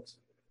results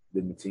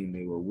than the team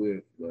they were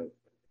with. But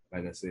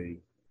like I say,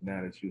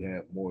 now that you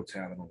have more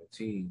talent on the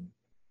team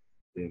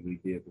than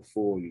we did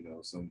before, you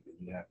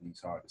have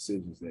these hard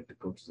decisions that the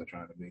coaches are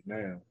trying to make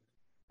now,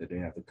 that they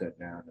have to cut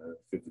down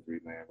the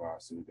 53-man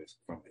roster that's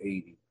from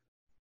 80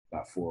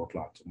 by 4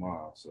 o'clock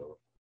tomorrow. So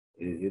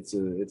it's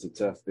a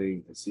tough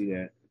thing to see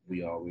that.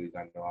 I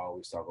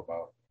always talk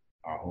about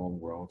our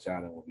homegrown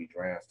talent when we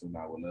draft them.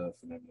 I would love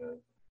for them to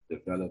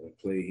develop and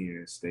play here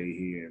and stay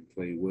here and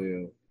play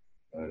well.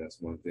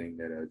 That's one thing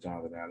that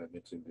Jonathan Allen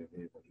mentioned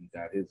when he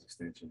got his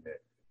extension,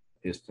 that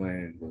his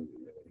plan when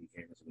he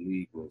came into the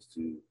league was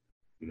to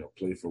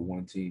play for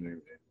one team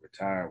and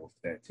retire with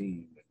that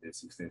team. And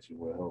this extension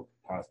will help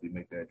possibly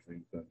make that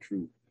dream come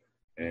true.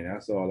 And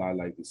that's all I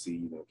like to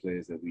see,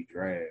 players that we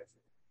draft,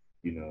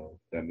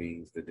 that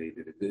means that they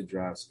did a good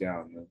job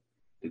scouting them,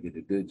 they did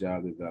a good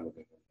job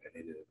developing them, and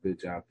they did a good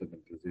job putting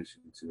them in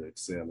position to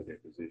excel at their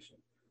position.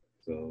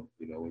 So,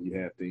 when you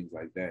have things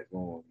like that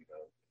going,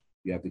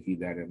 you have to keep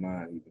that in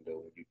mind, even though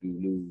when you do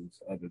lose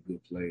other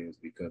good players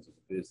because of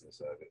the business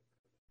of it,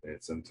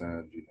 that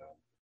sometimes it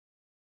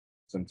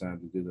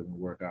doesn't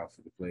work out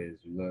for the players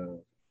you love.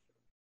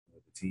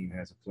 The team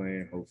has a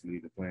plan. Hopefully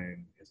the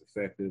plan is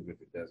effective.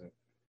 If it doesn't,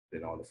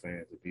 then all the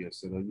fans will be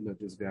upset. Oh, you let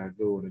this guy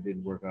go and it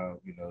didn't work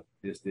out.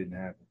 This didn't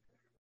happen.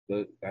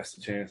 But that's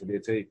the chance that they're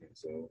taking.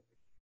 So,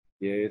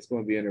 yeah, it's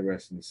going to be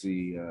interesting to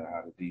see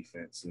how the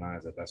defense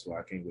lines up. That's why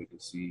I can't wait to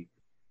see,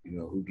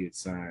 who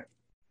gets signed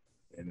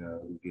and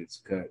who gets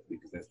cut,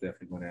 because that's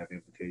definitely going to have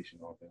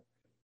implications on the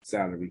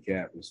salary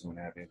cap. It's going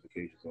to have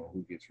implications on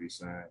who gets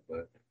re-signed.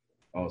 But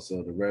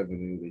also the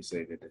revenue, they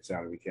say that the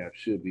salary cap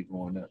should be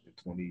going up in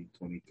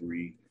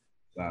 2023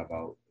 by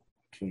about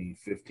between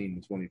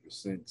 15 to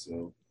 20%.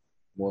 So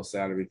more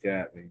salary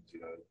cap means,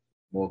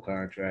 more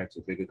contracts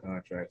or bigger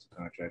contracts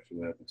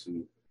you're able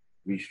to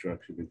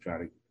restructure to try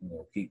to,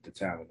 keep the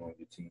talent on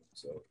your team.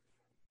 So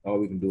all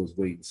we can do is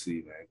wait and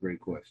see, man. Great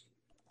question.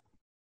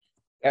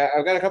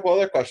 I've got a couple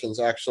other questions,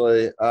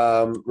 actually,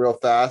 real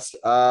fast.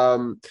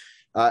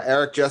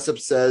 Eric Jessup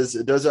says,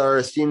 does our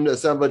esteemed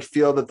assemblage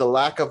feel that the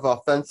lack of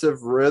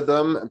offensive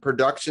rhythm and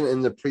production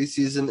in the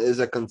preseason is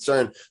a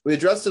concern? We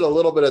addressed it a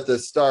little bit at the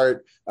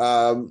start,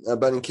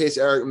 but in case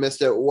Eric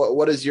missed it,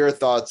 what is your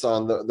thoughts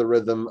on the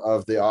rhythm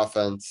of the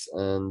offense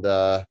and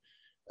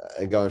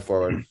going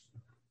forward?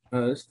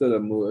 It's still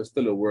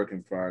a work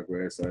in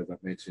progress. As I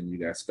mentioned, you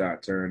got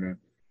Scott Turner,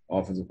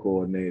 offensive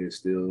coordinator,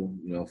 still,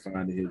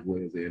 finding his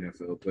way as the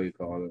NFL play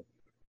caller,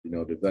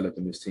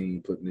 developing this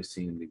team, putting this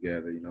team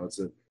together.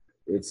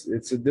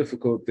 it's a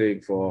difficult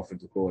thing for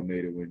offensive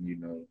coordinator when, you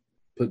know,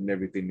 putting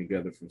everything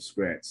together from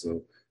scratch.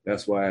 So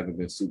that's why I haven't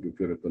been super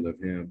critical of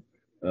him.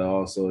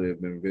 Also,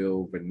 they've been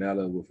real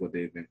vanilla with what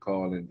they've been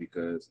calling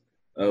because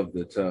of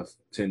the tough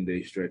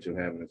 10-day stretch of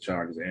having the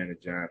Chargers and the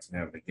Giants and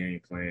having a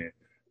game plan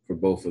for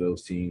both of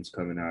those teams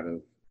coming out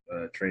of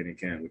training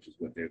camp, which is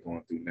what they're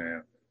going through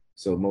now.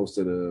 So most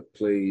of the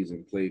plays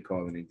and play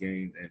calling and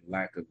game and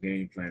lack of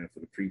game planning for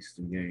the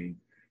preseason game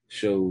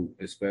showed,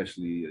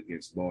 especially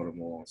against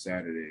Baltimore on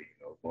Saturday.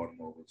 You know,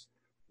 Baltimore was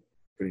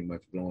pretty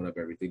much blowing up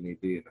everything they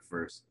did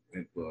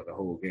in the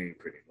whole game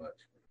pretty much.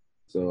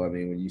 So, I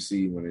mean,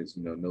 when it's,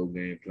 you know, no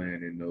game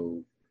plan and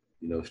no,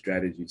 you know,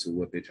 strategy to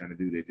what they're trying to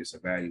do, they're just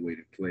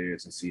evaluating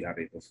players and see how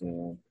they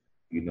perform,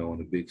 you know, on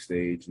the big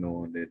stage,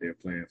 knowing that they're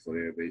playing for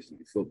their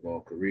basically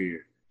football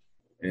career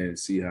and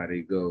see how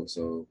they go.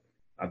 So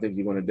I think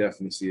you're going to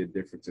definitely see a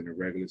difference in the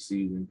regular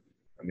season.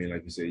 I mean,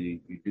 like you said, you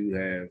do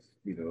have,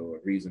 you know,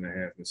 a reason to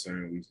have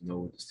concern. We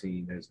know what this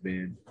team has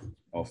been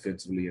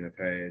offensively in the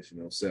past,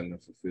 you know, settling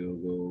for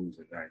field goals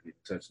and not getting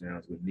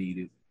touchdowns when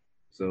needed.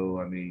 So,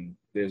 I mean,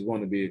 there's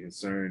going to be a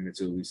concern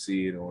until we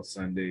see it on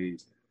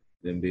Sundays,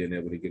 them being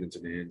able to get into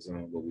the end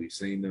zone. But we've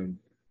seen them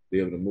be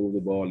able to move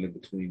the ball in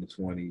between the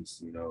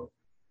 20s. You know,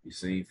 you've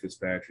seen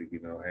Fitzpatrick, you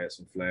know, had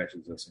some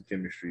flashes of some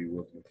chemistry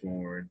with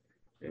McLaurin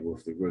and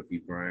with the rookie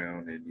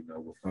Brown and, you know,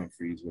 with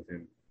Humphreys, with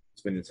him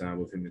spending time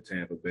with him in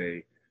Tampa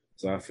Bay.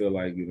 So I feel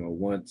like, you know,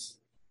 once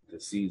the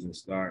season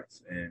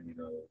starts and, you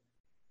know,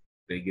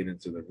 they get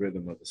into the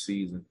rhythm of the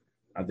season,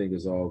 I think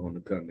it's all going to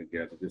come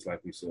together, just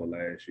like we saw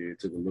last year. It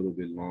took a little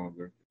bit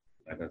longer,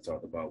 like I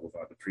talked about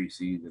without the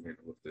preseason and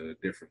with the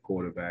different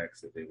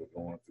quarterbacks that they were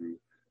going through.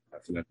 I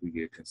feel like we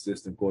get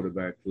consistent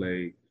quarterback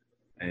play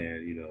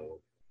and, you know,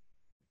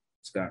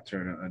 Scott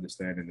Turner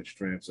understanding the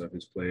strengths of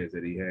his players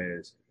that he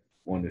has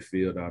on the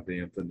field out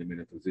there and putting them in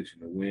a position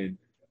to win.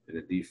 And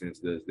the defense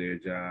does their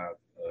job,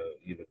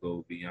 either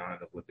go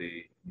beyond of what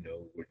they, you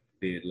know,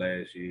 did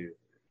last year.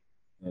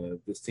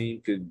 This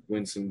team could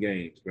win some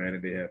games.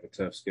 Granted, they have a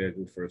tough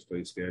schedule, first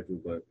place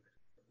schedule, but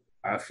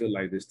I feel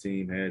like this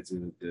team has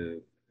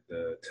the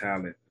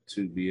talent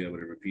to be able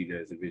to repeat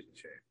as division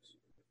champs.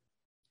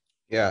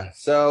 Yeah.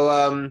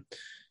 So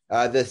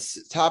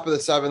this top of the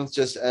seventh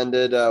just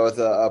ended with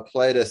a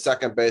play to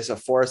second base, a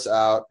force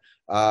out.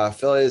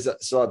 Phillies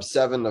still up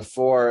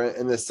 7-4.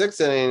 In the sixth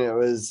inning, it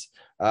was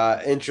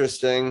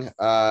interesting,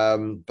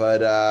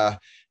 but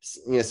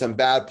you know, some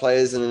bad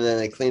plays, and then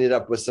they cleaned it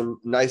up with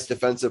some nice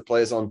defensive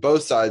plays on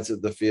both sides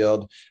of the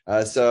field.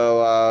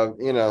 So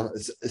you know,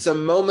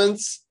 some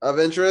moments of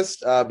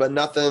interest, but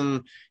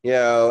nothing, you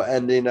know,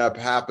 ending up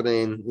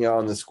happening, you know,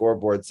 on the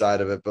scoreboard side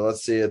of it. But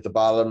let's see at the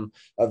bottom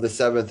of the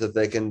seventh if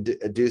they can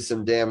do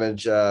some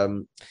damage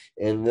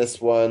in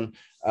this one.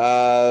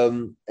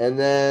 And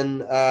then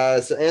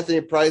so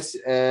Anthony Price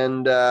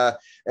and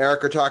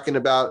Eric are talking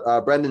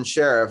about Brendan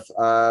Sheriff.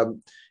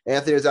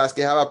 Anthony was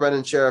asking, how about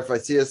Brendan Sheriff? I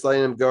see us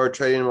letting him go or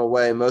trading him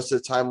away. Most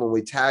of the time when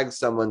we tag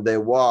someone, they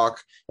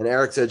walk. And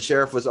Eric said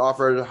Sheriff was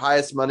offered the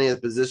highest money in the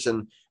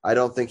position. I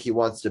don't think he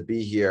wants to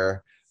be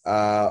here.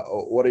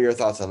 What are your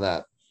thoughts on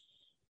that?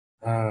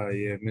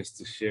 Yeah,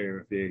 Mr.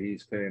 Sheriff. Yeah,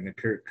 he's playing the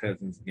Kirk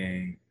Cousins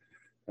game.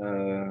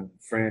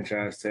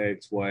 Franchise tag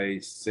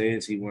twice.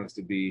 Says he wants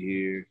to be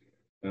here.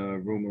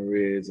 Rumor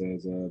is,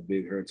 as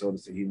Big Hurt told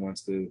us, that he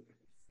wants to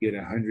get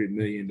 $100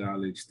 million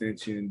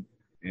extension.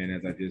 And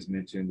as I just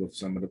mentioned, with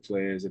some of the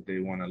players that they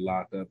want to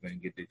lock up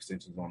and get the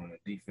extensions on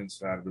the defense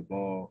side of the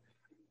ball,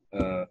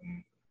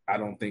 I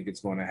don't think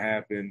it's going to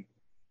happen.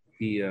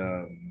 He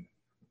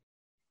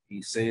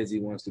says he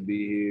wants to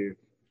be here,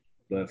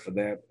 but for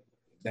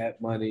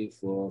that money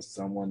for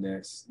someone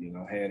that's, you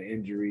know, had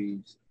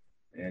injuries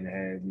and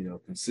had, you know,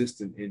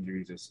 consistent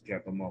injuries that's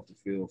kept him off the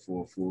field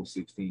for a full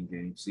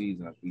 16-game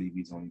season. I believe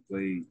he's only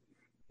played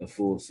a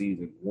full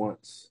season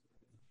once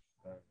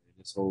in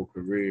his whole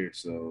career.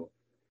 So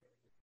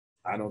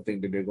I don't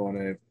think that they're going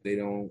to, if they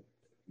don't,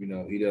 you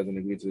know, he doesn't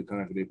agree to the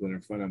contract they put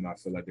in front of him, I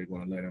feel like they're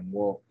going to let him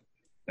walk.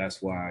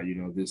 That's why, you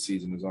know, this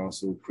season is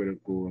also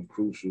critical and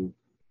crucial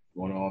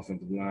on the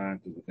offensive line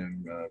because with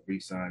them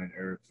re-signing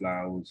Eric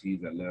Flowers,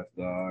 he's at left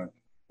guard,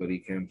 but he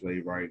can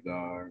play right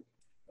guard.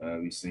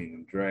 We've seen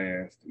him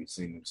draft. We've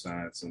seen him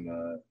sign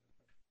some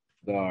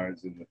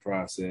guards in the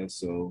process.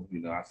 So,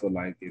 you know, I feel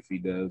like if he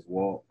does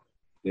walk,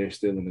 they're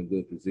still in a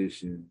good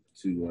position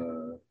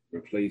to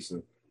replace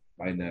him.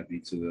 Might not be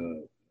to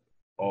the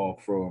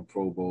all-pro and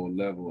Pro Bowl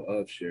level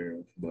of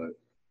Sheriff, but,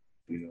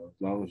 you know, as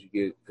long as you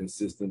get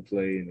consistent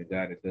play and the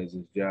guy that does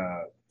his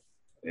job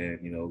and,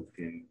 you know,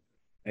 can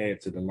add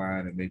to the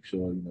line and make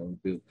sure, you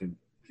know, can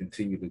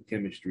continue the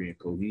chemistry and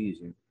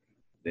cohesion,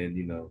 then,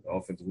 you know, the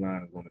offensive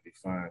line is going to be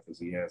fine because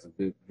he has a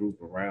good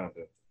group around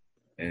him.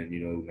 And, you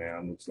know, now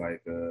it looks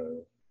like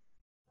the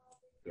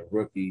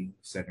rookie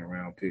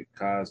second-round pick,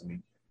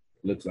 Cosme,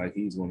 looks like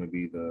he's going to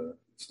be the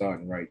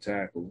starting right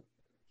tackle.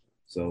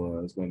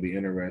 So it's going to be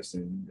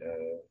interesting.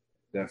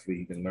 Definitely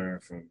he can learn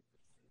from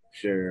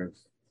Sheriff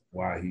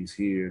while he's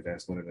here.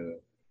 That's one of the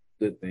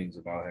good things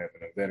about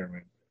having a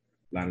veteran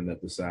lining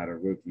up beside a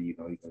rookie. You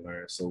know, he can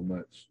learn so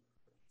much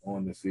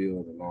on the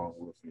field along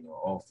with,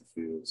 off the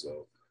field.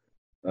 So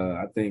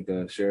I think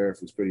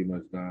Sheriff is pretty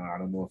much gone. I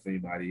don't know if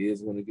anybody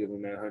is going to give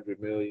him that $100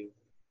 million,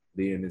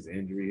 being his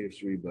injury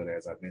history. But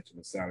as I mentioned,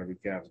 the salary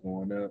cap's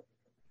going up.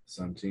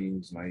 Some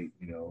teams might,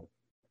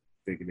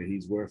 figure that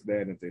he's worth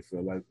that. If they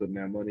feel like putting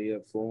that money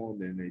up for him,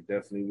 then they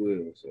definitely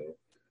will. So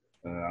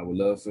I would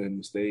love for him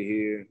to stay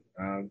here.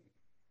 I'm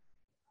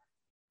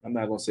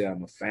not going to say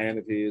I'm a fan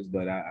of his,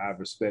 but I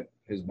respect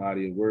his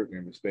body of work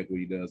and respect what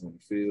he does on the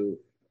field.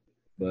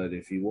 But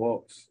if he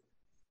walks,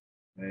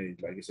 hey,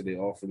 like I said, they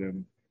offered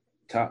him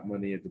top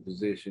money at the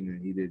position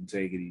and he didn't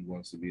take it. He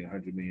wants to be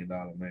 $100 million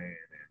man. And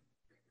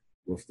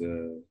with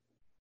the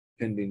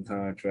pending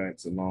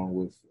contracts along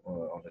with,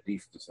 on the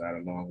defensive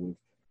side, along with,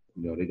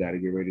 they got to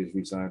get ready to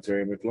re-sign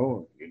Terry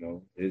McLaurin.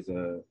 His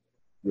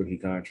rookie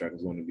contract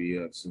is going to be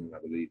up soon. I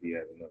believe he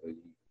has another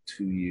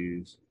 2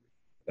 years.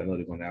 I know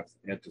they're going to have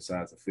to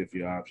exercise a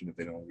fifth-year option if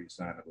they don't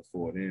re-sign it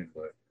before then.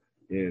 But,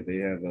 yeah, they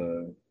have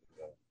a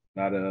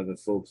lot of other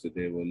folks that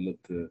they will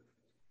look to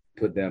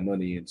put that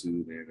money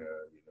into than, a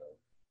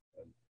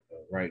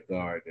right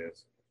guard that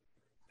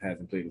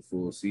hasn't played a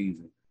full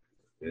season.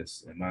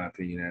 That's, in my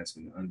opinion,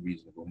 asking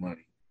unreasonable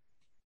money.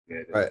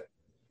 Yeah, right.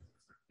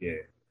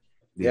 Yeah.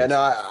 Yeah, no,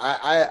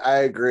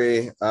 I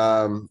agree.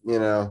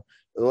 The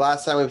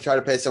last time we tried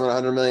to pay someone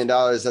 $100 million,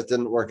 that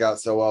didn't work out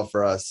so well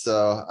for us.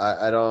 So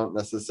I don't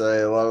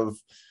necessarily love,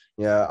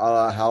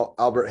 how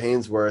Albert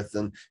Hainsworth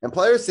and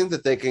players think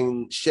that they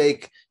can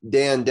shake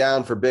Dan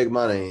down for big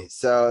money.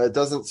 So it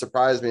doesn't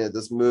surprise me that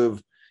this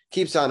move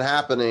keeps on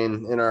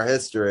happening in our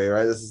history,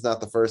 right? This is not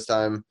the first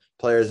time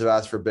players have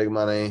asked for big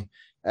money.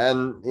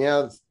 And,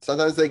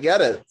 sometimes they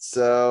get it.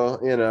 So,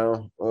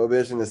 it'll be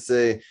interesting to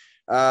see.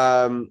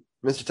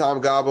 Mr. Tom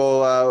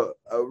Gobble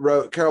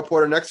wrote, Carol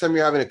Porter, next time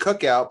you're having a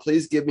cookout,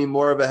 please give me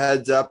more of a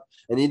heads up.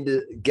 I need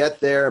to get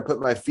there and put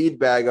my feed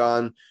bag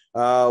on.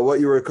 What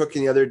you were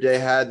cooking the other day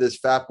had this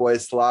fat boy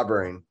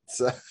slobbering.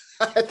 So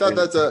I thought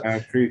I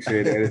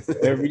appreciate it. It's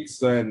every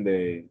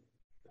Sunday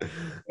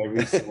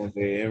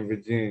in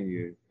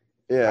Virginia.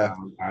 Yeah.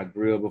 I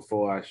grill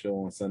before I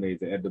show on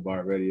Sundays at the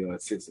Bar Radio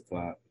at 6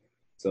 o'clock.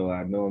 So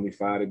I normally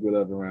fire the grill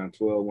up around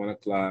 12, 1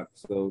 o'clock.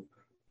 So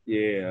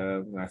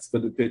yeah, I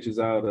put the pictures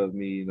out of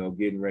me,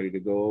 getting ready to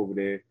go over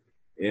there.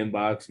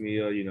 Inbox me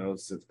or,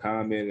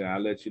 comment, and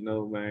I'll let you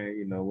know, man.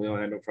 We don't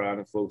have no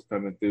problem folks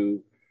coming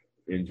through,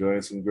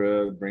 enjoying some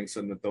grub, bring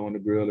something to throw on the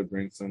grill or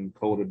bring some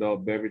cold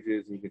adult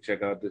beverages. You can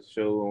check out the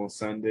show on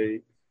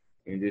Sunday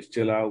and just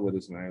chill out with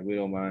us, man. We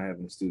don't mind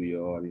having a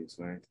studio audience,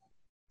 man.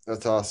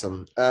 That's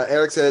awesome.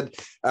 Eric said,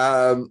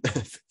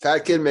 fat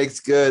kid makes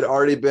good,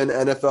 already been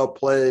NFL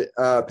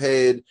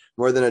paid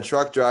more than a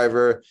truck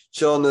driver,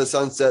 chill in the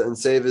sunset and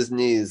save his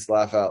knees,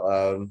 laugh out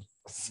loud.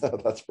 So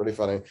that's pretty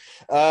funny.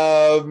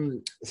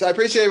 So I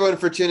appreciate everyone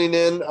for tuning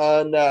in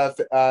on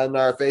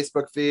our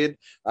Facebook feed.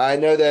 I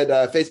know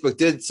that Facebook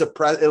did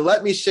suppress it,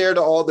 let me share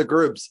to all the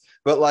groups,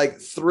 but like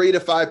 3 to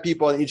 5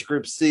 people in each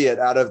group see it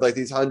out of like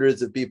these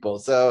hundreds of people.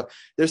 So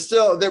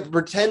they're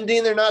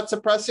pretending they're not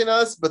suppressing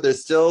us, but they're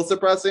still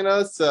suppressing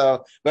us.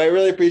 So, but I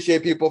really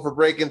appreciate people for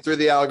breaking through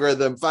the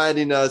algorithm,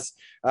 finding us,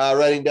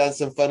 writing down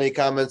some funny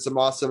comments, some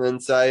awesome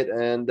insight,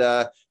 and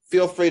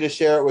feel free to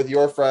share it with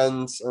your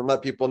friends and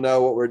let people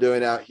know what we're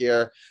doing out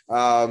here.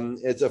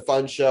 It's a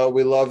fun show.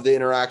 We love the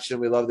interaction.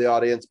 We love the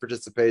audience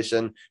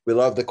participation. We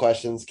love the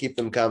questions. Keep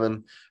them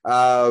coming.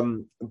 I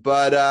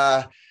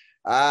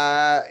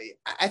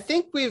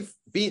think we've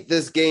beat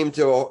this game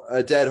to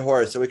a dead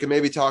horse, so we can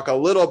maybe talk a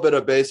little bit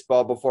of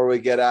baseball before we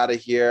get out of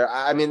here.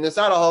 I mean, there's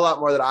not a whole lot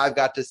more that I've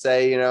got to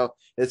say.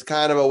 It's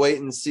kind of a wait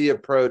and see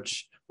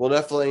approach. We'll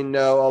definitely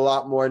know a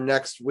lot more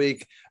next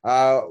week.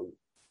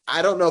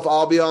 I don't know if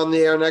I'll be on the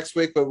air next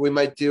week, but we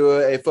might do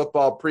a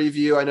football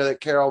preview. I know that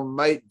Carol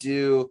might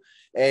do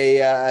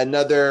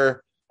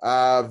another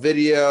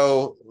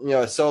video,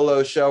 a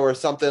solo show or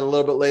something a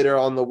little bit later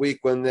on the week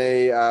when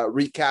they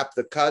recap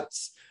the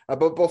cuts.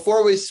 But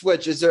before we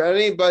switch, is there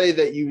anybody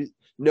that you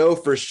know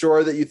for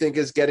sure that you think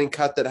is getting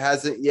cut that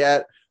hasn't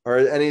yet, or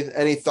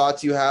any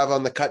thoughts you have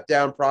on the cut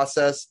down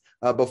process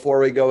before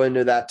we go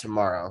into that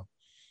tomorrow?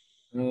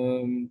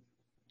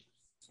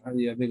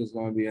 Yeah, I think it's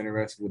going to be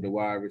interesting with the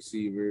wide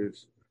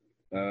receivers,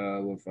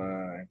 with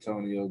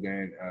Antonio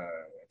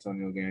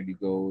Gandy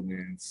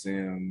Golden,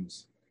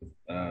 Sims,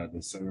 the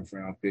 7th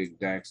round pick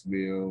Dax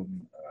Bill,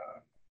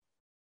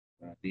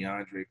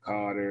 DeAndre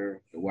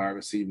Carter. The wide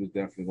receivers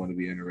definitely going to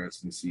be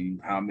interesting to see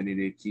how many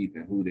they keep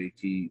and who they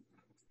keep.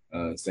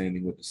 Same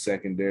thing with the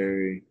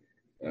secondary.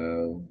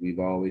 We've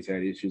always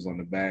had issues on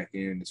the back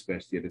end,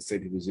 especially at the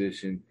safety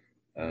position.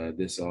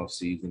 This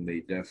offseason, they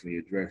definitely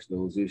addressed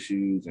those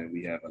issues, and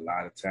we have a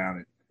lot of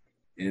talent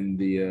in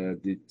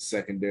the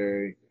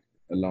secondary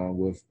along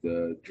with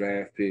the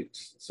draft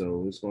picks.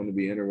 So it's going to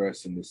be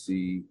interesting to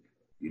see,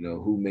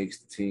 who makes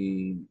the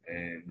team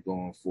and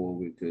going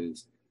forward,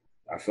 because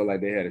I feel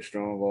like they had a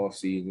strong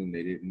offseason.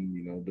 They didn't,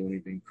 do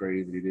anything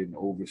crazy. They didn't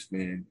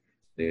overspend.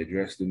 They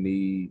addressed the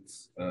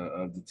needs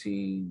of the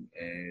team,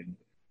 and,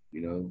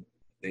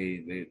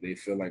 they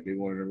feel like they're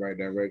going in the right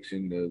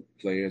direction. The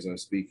players are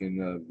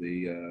speaking of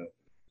the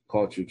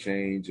culture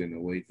change and the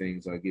way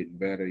things are getting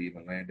better.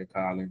 Even Landon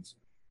Collins,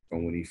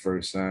 from when he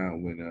first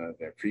signed, when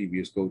that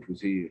previous coach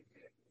was here,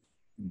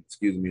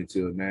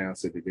 until now,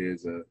 said that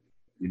there's a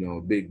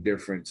big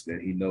difference,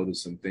 that he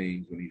noticed some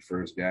things when he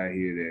first got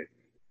here that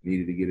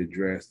needed to get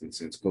addressed. And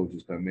since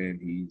coaches come in,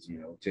 he's,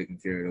 taking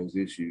care of those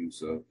issues.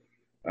 So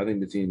I think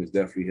the team is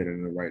definitely headed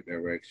in the right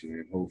direction,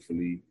 and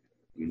hopefully,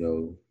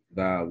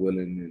 God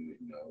willing and,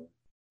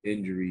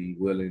 injury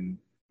willing,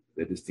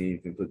 that this team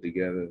can put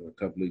together a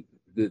couple of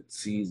good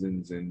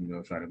seasons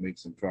and, try to make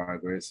some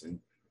progress and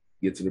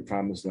get to the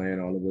promised land.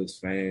 All of us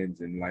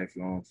fans and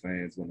lifelong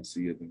fans want to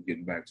see them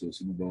getting back to a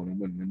Super Bowl and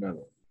winning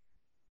another.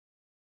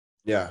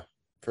 Yeah,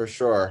 for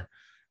sure.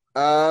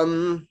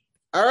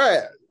 All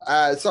right.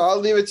 So I'll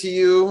leave it to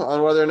you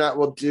on whether or not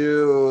we'll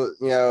do,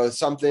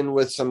 something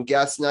with some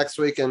guests next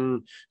week,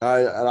 and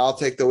I'll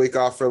take the week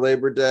off for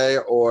Labor Day,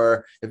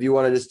 or if you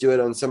want to just do it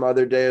on some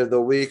other day of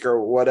the week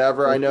or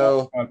whatever. I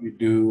know probably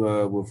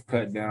do with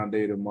cut down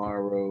day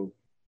tomorrow.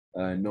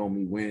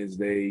 Normally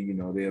Wednesday,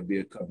 there'll be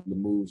a couple of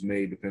moves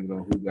made depending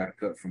on who got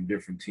cut from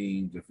different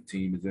teams. If a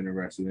team is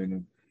interested in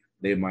them,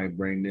 they might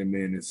bring them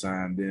in and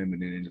sign them,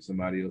 and then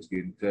somebody else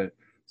getting cut.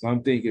 So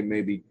I'm thinking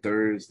maybe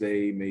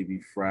Thursday,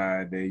 maybe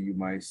Friday, you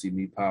might see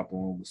me pop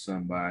on with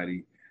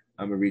somebody.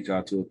 I'm going to reach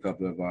out to a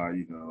couple of our,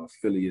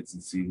 affiliates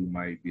and see who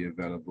might be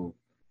available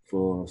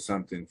for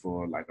something,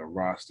 for like a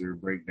roster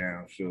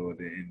breakdown show at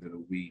the end of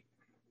the week.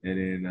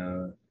 And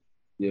then,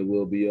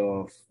 we'll be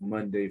off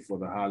Monday for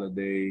the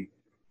holiday.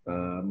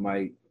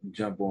 Might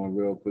jump on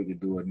real quick to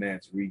do a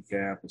Nats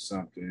recap or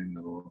something,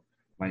 or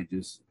might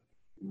just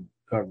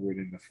cover it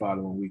in the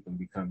following week when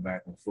we come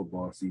back when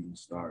football season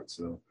starts.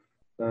 So,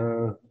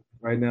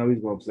 right now he's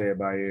going to play it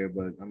by ear,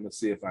 but I'm going to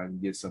see if I can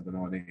get something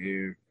on the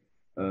air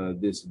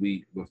this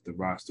week with the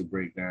roster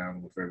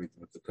breakdown, with everything,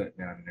 with the cut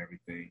down and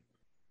everything.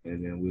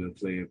 And then we'll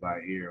play it by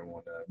ear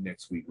on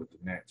next week with the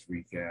Nats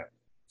recap,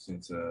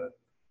 since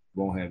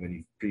won't have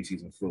any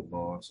preseason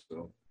football.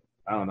 So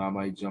I don't know, I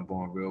might jump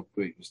on real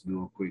quick, just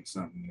do a quick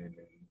something and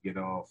then get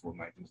off, or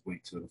might just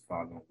wait till the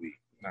following week.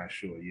 Not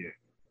sure yet.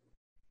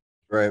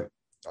 Right.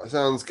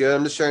 Sounds good.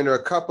 I'm just sharing to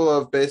a couple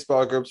of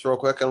baseball groups real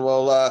quick, and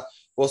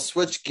we'll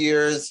switch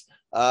gears.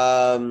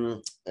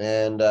 I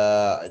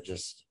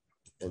just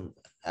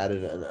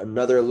added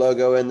another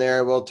logo in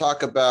there. We'll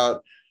talk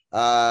about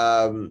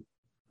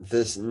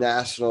this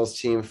Nationals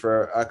team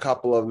for a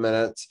couple of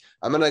minutes.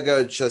 I'm going to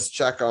go just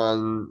check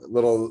on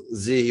little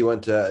Z. He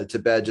went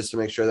to bed just to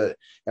make sure that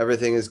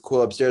everything is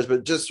cool upstairs.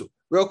 But just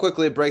real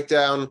quickly break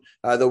down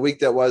the week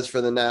that was for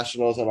the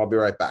Nationals, and I'll be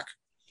right back.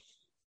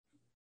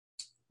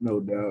 No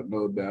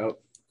doubt.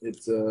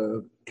 It's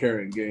a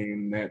current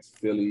game. Nats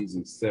Phillies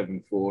is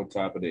 7-4,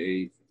 top of the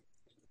eighth.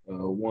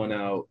 1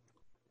 out,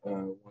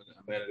 one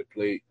man at the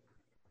plate,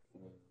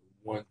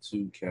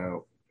 1-2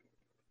 count.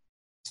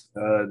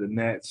 The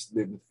Nats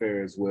didn't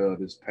fare as well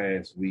this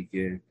past week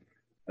as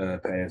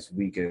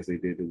they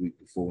did the week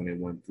before, when they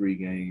won 3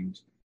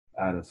 games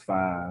out of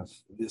 5.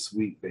 This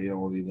week they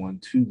only won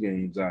 2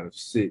 games out of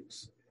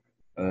 6.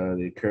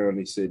 They're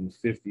currently sitting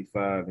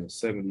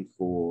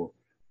 55-74.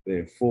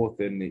 They're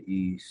 4th in the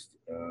East.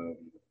 I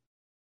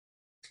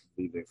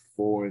believe they're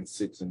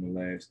 4-6 in the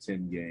last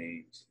 10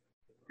 games.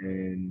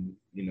 And,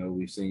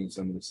 we've seen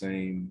some of the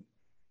same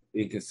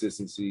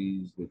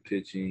inconsistencies with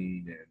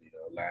pitching and,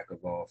 lack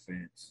of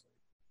offense,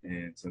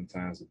 and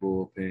sometimes the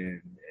bullpen,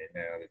 and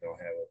now they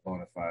don't have a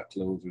bona fide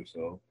closer.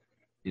 So,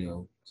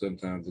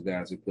 sometimes the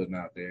guys are putting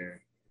out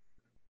there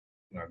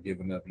are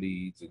giving up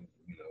leads and,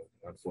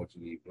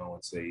 unfortunately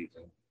blowing saves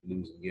and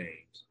losing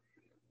games.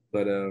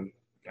 But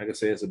like I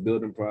say, it's a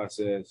building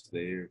process.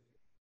 They're,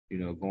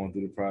 going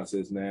through the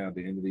process now at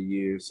the end of the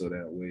year, so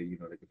that way, they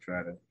can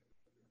try to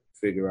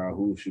figure out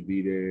who should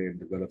be there and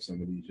develop some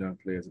of these young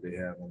players that they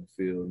have on the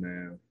field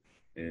now,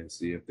 and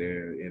see if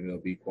they're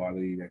MLB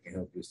quality that can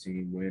help this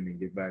team win and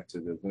get back to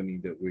the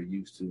winning that we're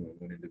used to, and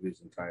winning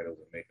division titles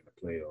and making the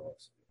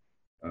playoffs.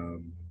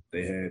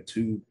 They had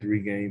 2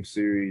 3-game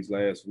series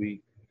last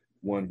week,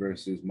 one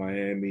versus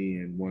Miami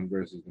and one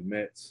versus the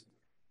Mets.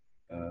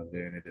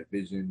 They're in a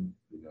division,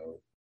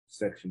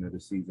 section of the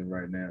season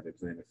right now. They're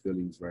playing the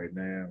Phillies right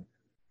now,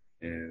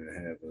 and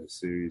have a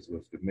series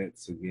with the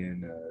Mets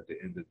again at the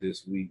end of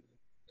this week.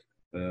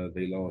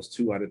 They lost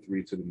 2 out of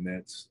 3 to the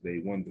Mets. They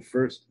won the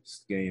first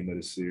game of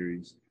the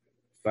series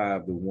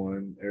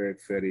 5-1. Eric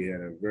Fedde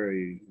had a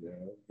very,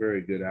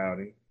 very good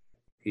outing.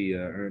 He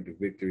earned a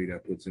victory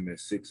that puts him at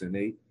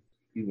 6-8.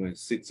 He went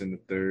 6 in the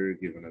third,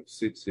 giving up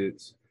 6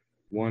 hits,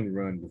 1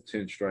 run with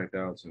 10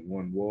 strikeouts and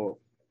 1 walk.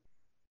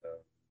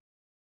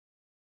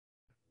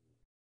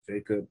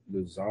 Jacob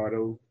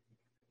Luzardo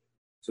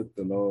took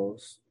the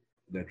loss.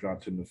 That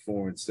dropped him to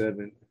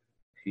 4-7.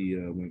 He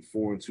went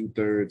 4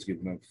 2/3,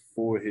 giving up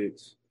 4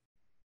 hits,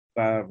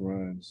 5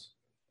 runs,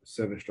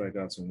 7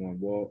 strikeouts and 1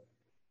 walk.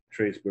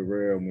 Trace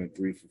Barrera went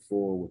 3 for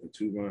 4 with a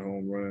 2-run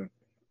home run,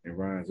 and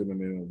Ryan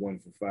Zimmerman went 1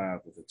 for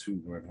 5 with a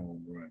 2-run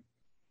home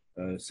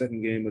run.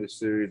 Second game of the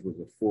series was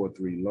a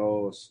 4-3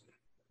 loss.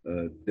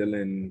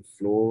 Dylan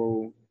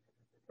Floral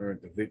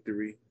earned the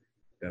victory.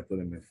 That put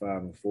him at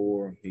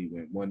 5-4. He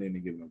went one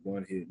inning, giving up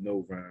one hit,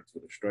 no runs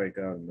with a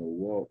strikeout and no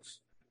walks.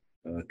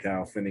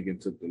 Kyle Finnegan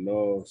took the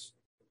loss,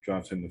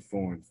 drops him to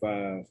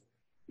 4-5.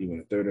 He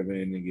went a third of an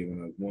inning,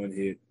 giving up one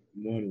hit,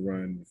 one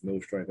run with no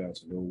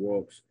strikeouts and no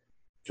walks.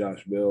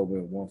 Josh Bell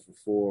went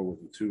 1-4 with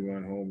a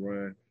 2-run home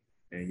run,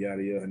 and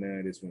Yadiel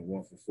Hernandez went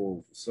 1-4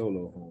 with a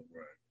solo home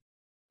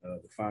run.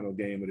 The final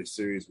game of the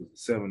series was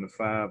a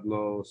 7-5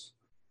 loss.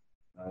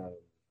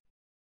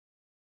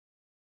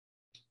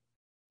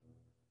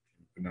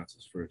 Pronounce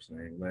his first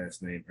name,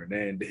 last name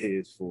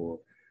Hernandez for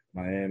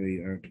Miami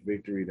earned the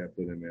victory. That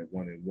put him at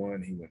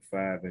 1-1. He went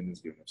 5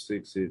 innings, giving up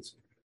 6 hits,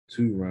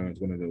 2 runs.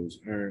 One of those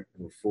earned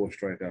with 4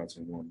 strikeouts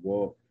and 1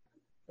 walk.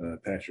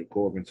 Patrick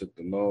Corbin took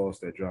the loss.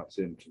 That drops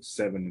him to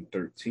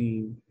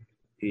 7-13.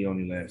 He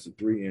only lasted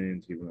 3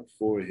 innings, giving up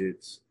 4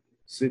 hits,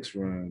 6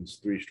 runs,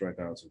 3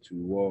 strikeouts, and 2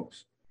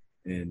 walks.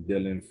 And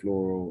Dylan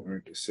Floral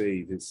earned the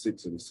save, his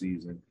 6th of the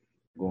season,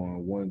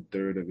 going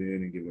 1/3 of the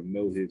inning, giving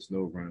no hits,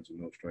 no runs, with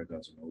no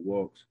strikeouts, and no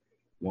walks.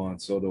 Juan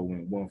Soto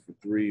went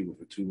 1-for-3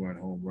 with a 2-run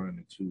home run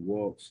and 2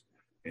 walks.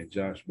 And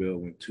Josh Bell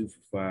went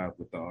 2-for-5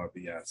 with the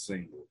RBI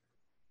single.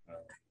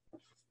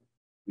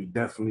 We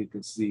definitely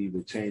can see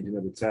the changing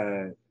of the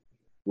tide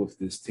with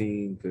this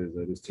team because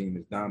this team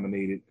has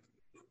dominated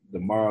the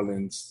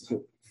Marlins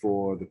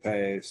for the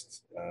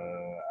past,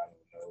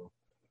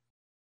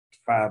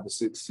 5 or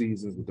 6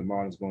 seasons with the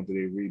Marlins going through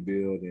their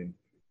rebuild and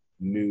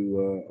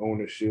new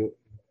ownership.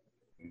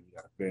 And you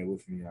got to bear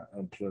with me. I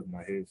unplugged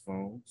my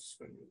headphones.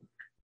 All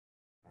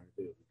right,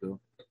 there we go.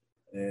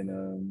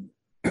 And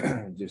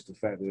just the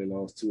fact that they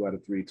lost 2 out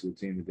of 3 to a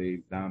team that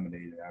they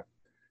dominated. I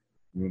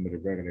remember the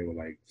record, they were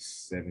like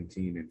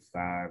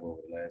 17-5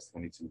 over the last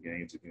 22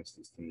 games against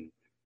this team.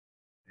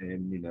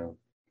 And,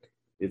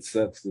 it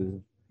sucks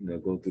to,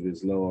 go through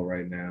this low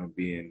right now,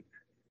 being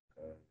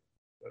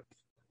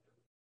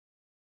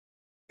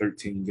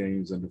 13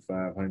 games under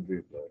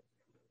 500, but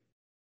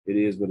it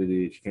is what it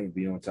is. You can't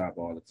be on top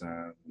all the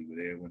time. We were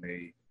there when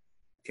they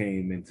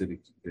came into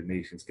the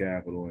nation's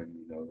capital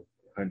and,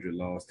 100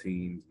 lost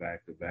teams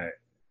back to back,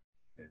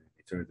 and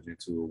it turned it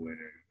into a winner.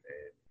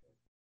 And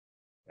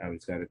now we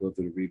just got to go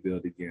through the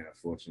rebuild again.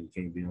 Unfortunately,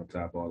 you can't be on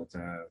top all the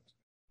time.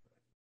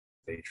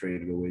 They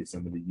traded away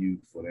some of the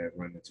youth for that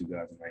run in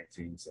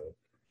 2019, so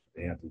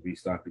they have to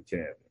restock the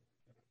cabinet.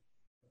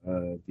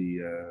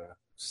 The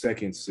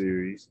second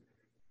series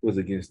was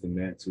against the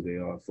Mets, who they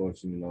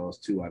unfortunately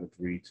lost 2 out of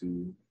 3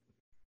 to.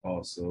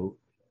 Also,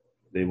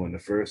 they won the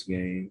first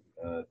game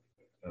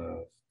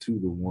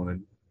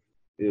 2-1.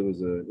 It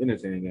was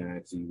entertaining game. I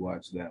actually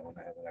watched that one.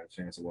 I haven't had a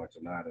chance to watch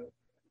a lot of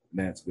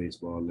Nats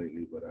baseball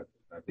lately, but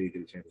I did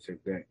get a chance to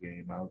check that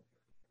game out.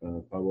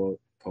 Paolo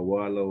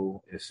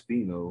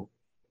Espino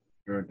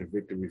earned the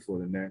victory for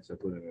the Nats. I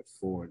put him at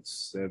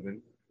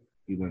 4-7.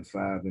 He went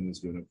 5 innings,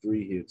 giving up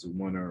 3 hits and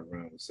 1 earned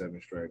run with 7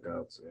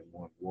 strikeouts and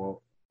 1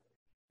 walk.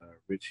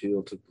 Rich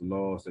Hill took the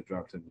loss. That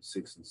dropped him to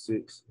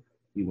 6-6.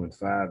 He went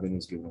 5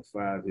 innings, giving up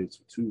 5 hits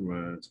with 2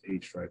 runs,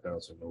 8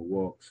 strikeouts, and no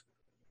walks.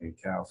 And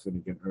Kyle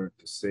Finnegan earned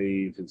the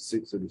save, his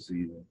 6th of the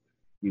season.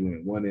 He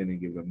went 1 inning,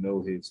 giving up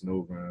no hits,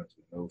 no runs,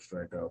 with no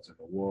strikeouts, and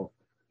a walk.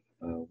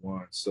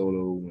 Juan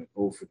Soto went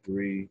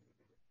 0-for-3,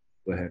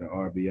 but had an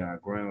RBI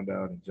ground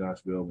out, and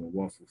Josh Bell went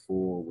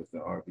 1-for-4 with the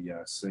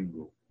RBI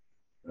single.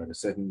 The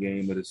second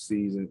game of the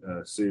season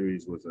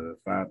series was a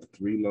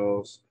 5-3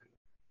 loss.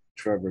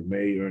 Trevor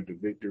May earned the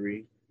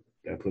victory.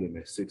 That put him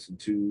at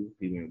 6-2.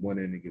 He went 1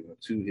 inning, giving up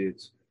 2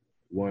 hits,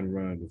 1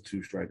 run with 2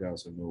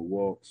 strikeouts and no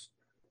walks.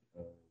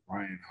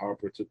 Ryan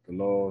Harper took the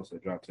loss.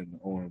 That dropped him to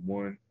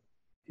 0-1.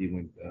 He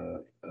went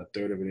a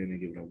third of an inning,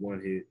 giving up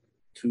 1 hit,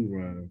 2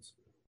 runs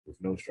with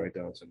no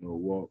strikeouts and no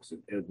walks.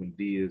 And Edwin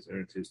Diaz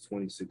earned his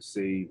 26th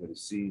save of the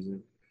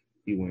season.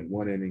 He went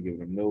 1 inning,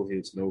 giving him no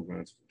hits, no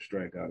runs,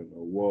 strikeout, and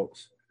no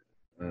walks.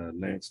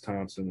 Lance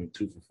Thompson went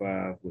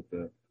 2-for-5 with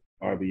the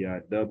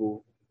RBI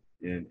double,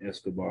 and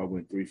Escobar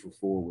went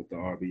 3-for-4 with the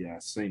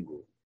RBI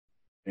single.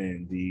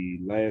 And the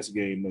last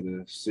game of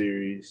the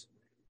series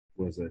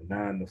was a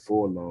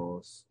 9-4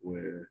 loss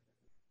where,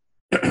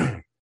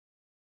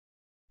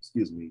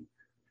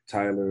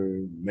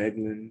 Tyler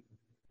Meglin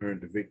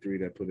earned the victory.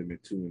 That put him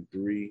at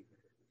 2-3.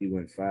 He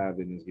went 5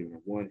 innings, giving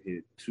up 1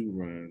 hit, 2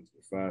 runs,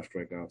 with 5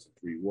 strikeouts and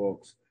 3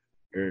 walks.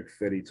 Eric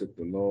Fetty took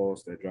the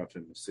loss. That dropped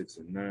him to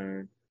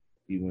 6-9.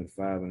 He went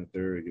 5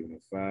 1/3, giving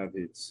up 5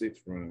 hits, 6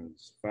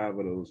 runs, 5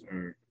 of those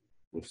earned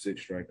with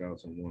 6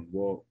 strikeouts and 1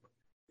 walk.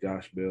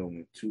 Josh Bell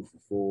went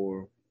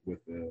 2-for-4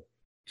 with a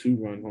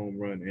 2-run home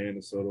run and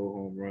a solo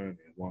home run,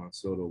 and Juan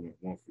Soto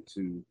went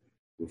 1-for-2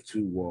 with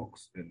 2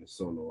 walks and a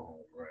solo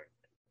home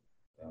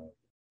run.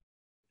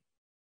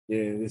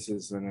 This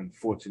is an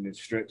unfortunate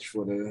stretch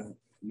for the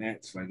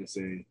Nats. Like I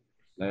said,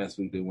 last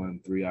week they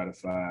won 3 out of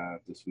 5.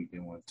 This week they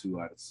won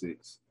 2 out of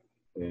 6.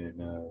 And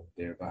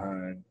they're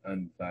behind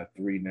by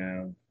 3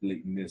 now,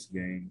 late in this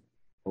game.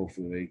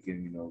 Hopefully they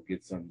can,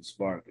 get something to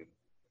spark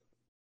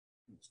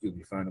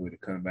and find a way to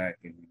come back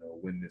and,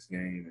 win this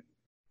game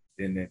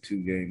and end that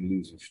 2-game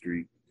losing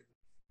streak.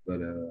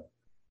 But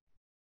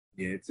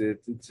Yeah,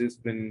 it's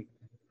just been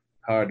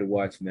hard to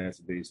watch Nats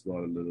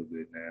baseball a little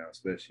bit now,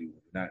 especially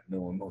not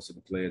knowing most of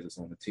the players that's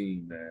on the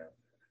team now.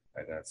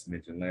 Like I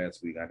mentioned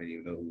last week, I didn't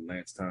even know who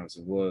Lance Thomas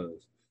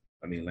was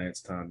until,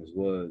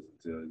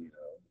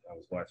 I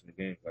was watching the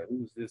game, like,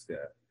 who's this guy?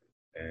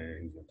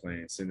 And he's been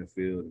playing center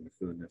field and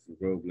filling in for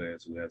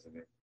Robles, who hasn't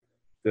been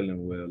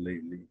feeling well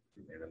lately.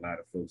 And a lot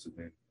of folks have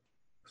been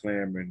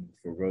clamoring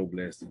for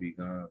Robles to be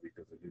gone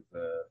because of his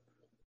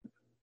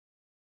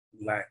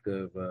lack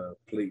of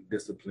plate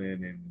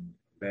discipline and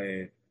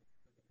bad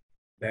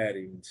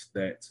batting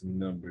stats and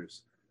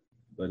numbers.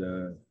 But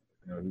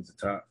he's a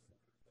top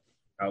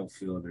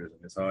outfielder,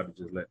 and it's hard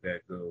to just let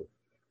that go.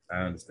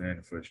 I understand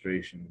the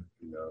frustration.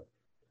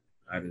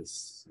 I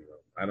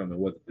don't know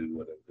what to do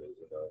with him because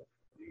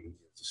he has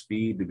the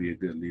speed to be a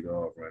good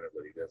leadoff runner,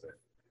 but he doesn't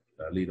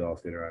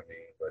leadoff hitter.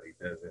 But he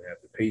doesn't have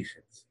the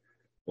patience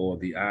or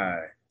the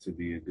eye to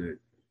be a good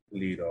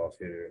leadoff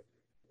hitter.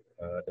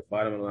 At the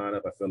bottom of the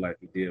lineup, I feel like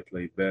he did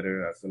play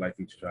better. I feel like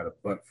he should try to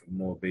bunt for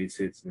more base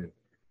hits than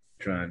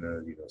trying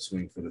to,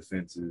 swing for the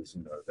fences.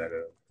 That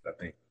I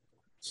think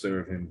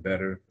serve him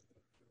better.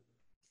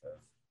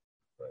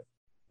 But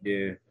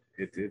yeah,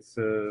 it's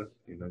you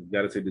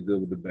got to take the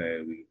good with the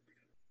bad.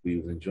 We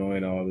was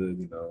enjoying all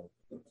the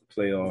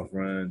playoff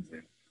runs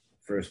and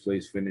first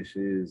place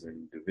finishes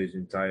and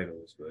division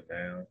titles, but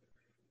now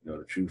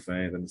the true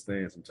fans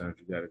understand sometimes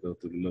you got to go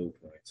through the low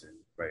points, and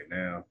right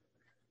now.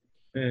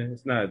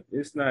 It's not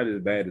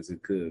as bad as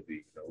it could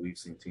be. We've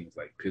seen teams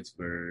like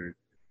Pittsburgh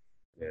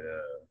that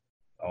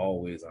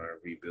always are in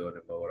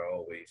rebuilding mode,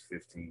 always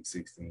 15,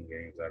 16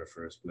 games out of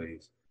first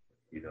place,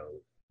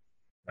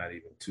 not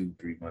even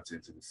 2-3 months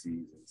into the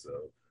season.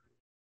 So,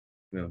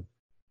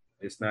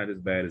 it's not as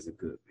bad as it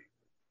could be.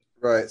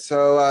 Right.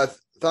 So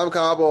Thom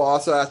Cobble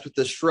also asked, with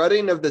the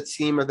shredding of the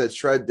team at the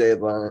trade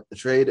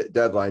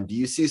deadline, do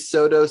you see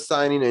Soto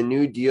signing a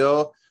new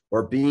deal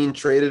or being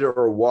traded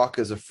or walk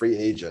as a free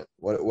agent?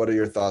 What are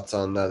your thoughts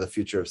on the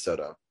future of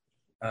Soto?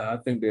 I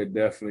think they're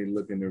definitely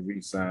looking to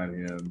re-sign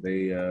him.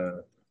 They,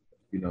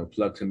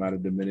 plucked him out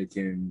of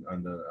Dominican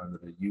under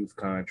the youth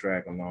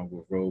contract along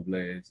with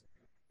Robles.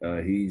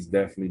 He's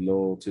definitely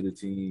loyal to the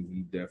team.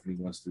 He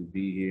definitely wants to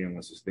be here and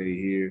wants to stay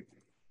here.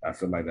 I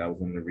feel like that was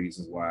one of the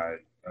reasons why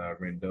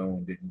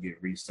Rendon didn't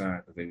get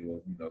re-signed, because they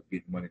were,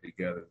 getting money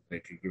together. They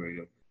could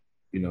really,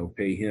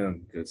 pay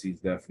him, because he's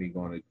definitely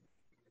going to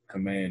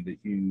command a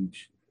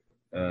huge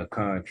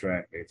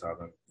contract. They're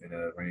talking in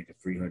a range of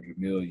 $300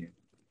 million,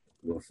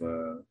 with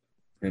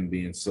him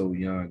being so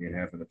young and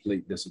having the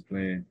plate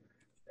discipline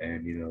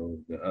and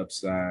the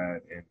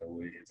upside and the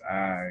way his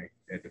eye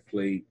at the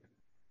plate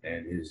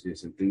and his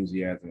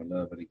enthusiasm and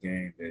love of the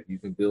game, that you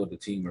can build a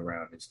team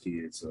around this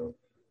kid. So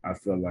I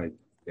feel like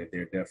that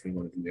they're definitely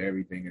going to do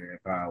everything in their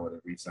power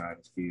to re-sign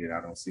this kid. I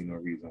don't see no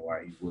reason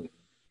why he wouldn't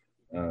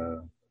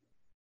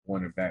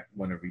want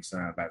to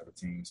re-sign back with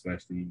the team,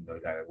 especially, he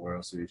got a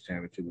World Series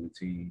championship with the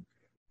team.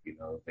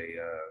 They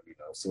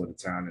saw the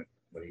talent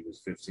when he was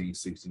 15,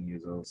 16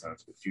 years old, signed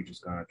to the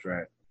futures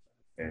contract.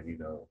 And,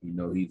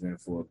 he's in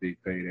for a big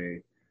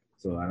payday.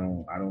 So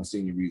I don't see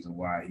any reason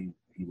why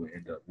he would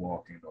end up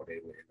walking or they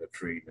would end up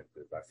trading him,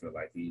 because I feel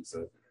like he's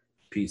a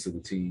piece of the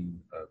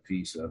team, a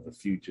piece of the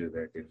future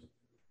that can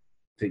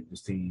take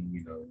this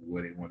team,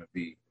 where they want to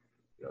be.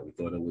 We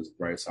thought it was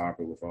Bryce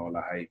Harper with all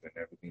the hype and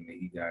everything that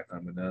he got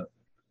coming up.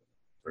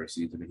 First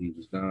season that he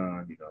was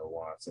gone,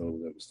 Juan Soto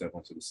would step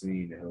onto the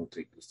scene and he'll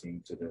take this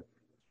team to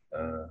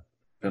the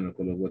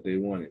pinnacle of what they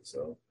wanted.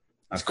 So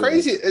it's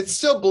crazy. It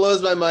still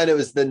blows my mind it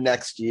was the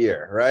next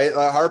year, right?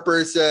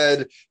 Harper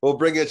said, we'll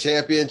bring a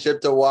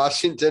championship to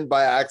Washington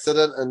by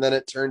accident, and then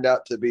it turned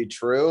out to be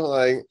true.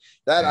 Like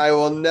that, I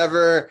will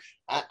never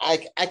 –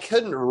 I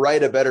couldn't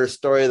write a better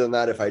story than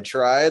that if I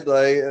tried.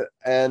 I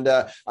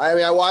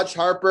watched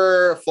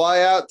Harper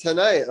fly out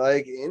tonight.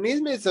 And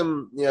he's made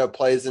some,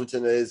 plays in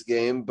today's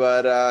game,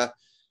 but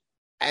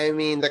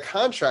the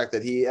contract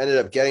that he ended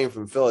up getting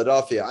from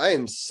Philadelphia, I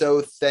am so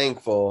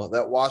thankful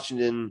that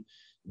Washington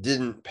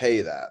didn't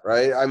pay that,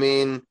 right?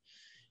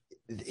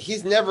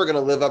 He's never going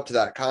to live up to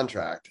that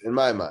contract in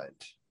my mind.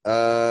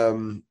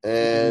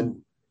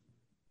 And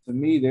to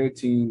me, their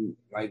team,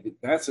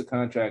 that's a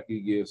contract you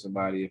give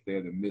somebody if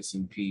they're the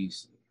missing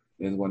piece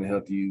that's going to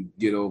help you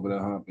get over the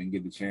hump and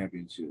get the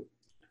championship.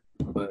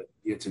 But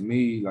yeah, to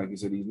me, like you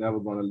said, he's never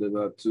going to live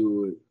up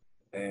to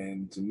it.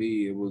 And to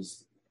me, it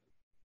was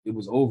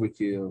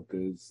overkill,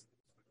 because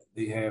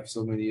they have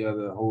so many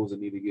other holes that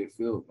need to get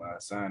filled. By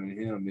signing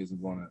him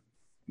isn't going to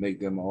make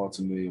them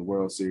ultimately a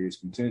World Series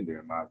contender,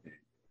 in my opinion.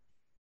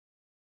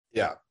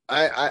 Yeah,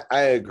 I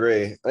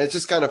agree. It's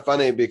just kind of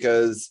funny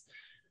because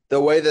the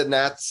way that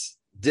Nats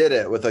did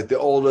it with the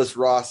oldest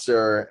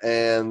roster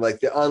and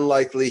the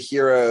unlikely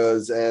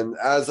heroes and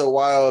as a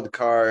wild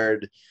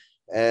card,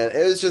 and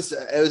it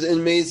was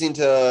amazing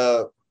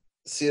to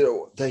see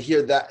it, to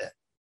hear that,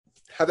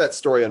 have that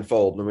story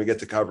unfold when we get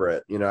to cover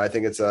it. I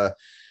think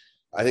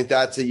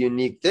that's a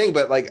unique thing,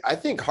 but I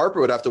think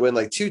Harper would have to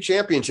win 2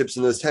 championships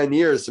in those 10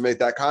 years to make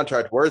that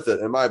contract worth it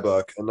in my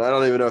book. And I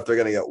don't even know if they're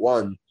going to get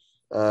one.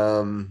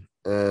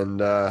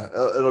 and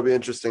it'll be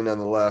interesting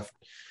nonetheless.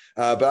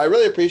 But I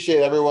really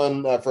appreciate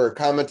everyone for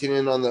commenting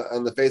in on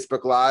the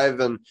Facebook Live,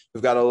 and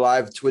we've got a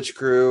live Twitch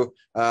crew.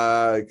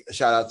 Shout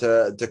out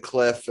to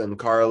Cliff and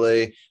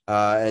Carly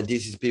and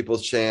DC's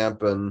People's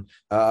Champ and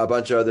a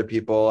bunch of other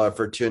people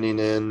for tuning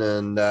in.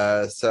 And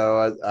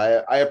so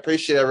I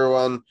appreciate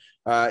everyone,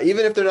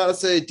 even if they're not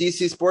necessarily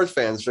DC sports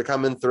fans, for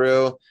coming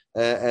through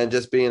and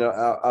just being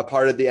a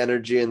part of the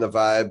energy and the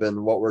vibe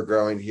and what we're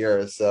growing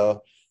here.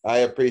 So I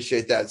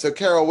appreciate that. So,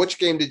 Carol, which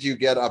game did you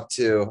get up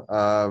to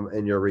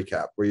in your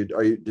recap?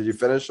 Did you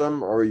finish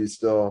them, or are you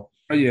still?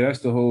 Oh yeah, that's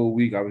the whole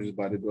week. I was just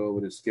about to go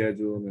over the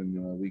schedule, and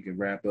we can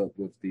wrap up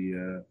with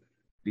the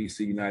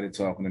DC United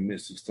talk and the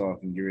Mystics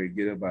talk, and get ready to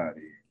get up out of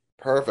here.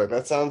 Perfect.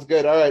 That sounds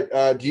good. All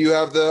right. Do you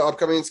have the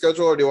upcoming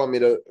schedule, or do you want me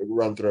to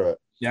run through it?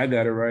 Yeah, I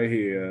got it right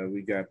here.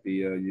 We got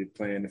you're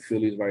playing the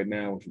Phillies right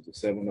now, which is a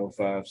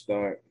 7:05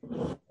 start.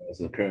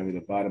 So currently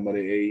the bottom of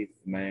the eighth,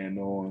 man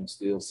on,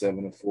 still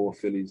 7-4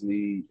 Phillies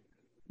lead.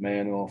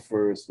 Man on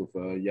first with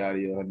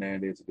Yadier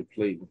Hernandez at the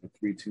plate with a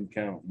 3-2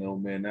 count, no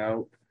man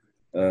out.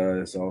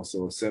 It's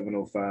also a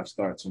 7:05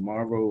 start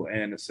tomorrow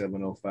and a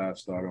 7:05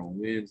 start on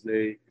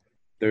Wednesday.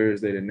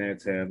 Thursday, the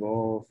Nats have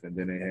off, and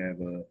then they have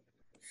a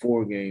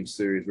 4-game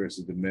series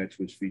versus the Mets,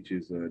 which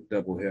features a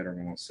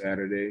doubleheader on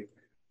Saturday.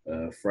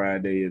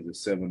 Friday is a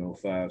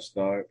 7:05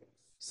 start.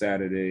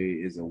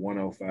 Saturday is a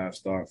 1:05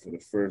 start for the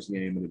first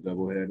game of the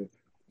doubleheader.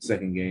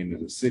 Second game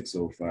is a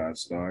 6:05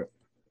 start.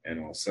 And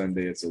on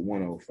Sunday, it's a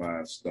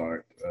 1:05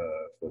 start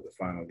for the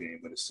final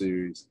game of the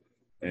series.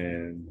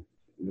 And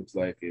it looks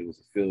like it was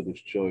a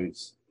fielder's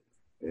choice.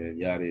 And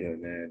Yadier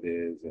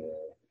Hernandez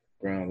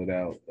grounded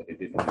out, but they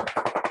didn't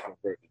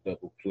convert the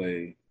double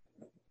play.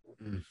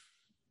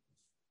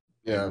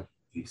 Yeah.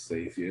 He's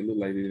safe. Yeah, it looked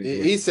like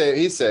he's safe.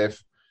 He's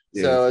safe.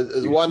 Yeah, so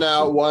it's 1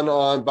 out, 1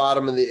 on,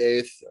 bottom of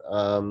the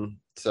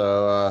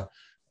 8th.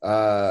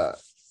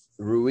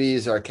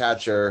 Ruiz, our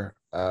catcher,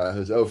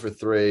 who's 0 for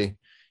 3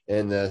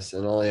 in this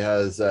and only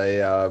has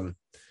a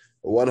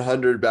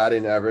 100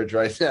 batting average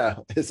right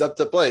now, is up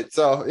to plate.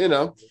 So,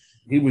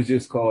 he was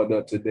just called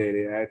up today.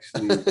 They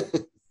actually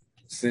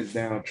sent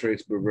down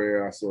Trace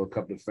Barrera. I saw a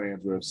couple of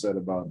fans were upset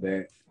about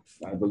that.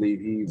 I believe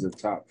he's a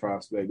top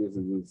prospect. This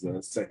is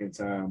his second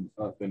time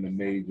up in the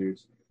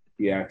majors.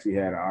 He actually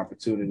had an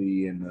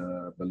opportunity in,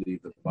 I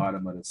believe, the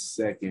bottom of the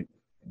second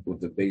with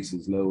the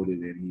bases loaded,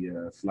 and he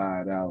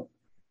flied out.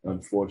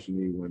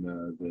 Unfortunately, when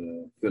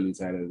the Phillies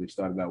they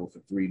started out with a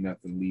 3-0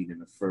 lead in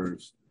the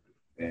first,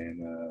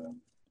 and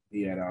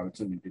he had an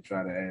opportunity to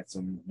try to add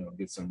some,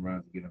 get some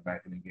runs and get him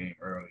back in the game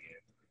early.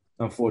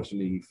 And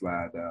unfortunately, he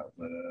flied out.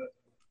 But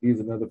he's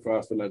another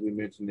prospect, like we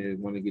mentioned, they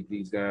want to get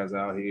these guys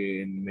out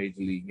here in major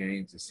league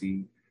games to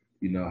see,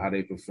 how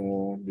they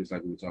perform, just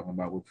like we were talking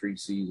about with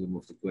preseason,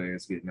 with the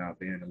players getting out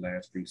there in the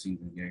last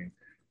preseason game.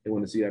 They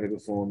want to see how they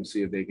perform and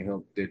see if they can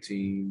help their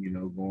team,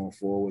 going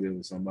forward. It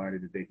was somebody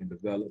that they can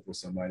develop or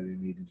somebody they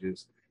need to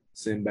just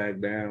send back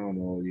down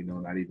or,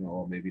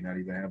 maybe not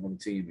even have on the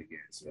team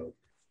again. So,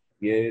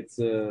 yeah, it's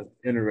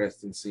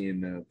interesting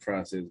seeing the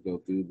process go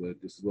through,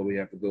 but this is what we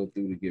have to go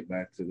through to get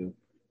back to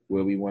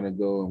where we want to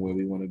go and where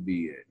we want to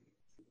be at.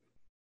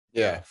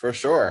 Yeah, for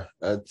sure.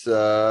 That's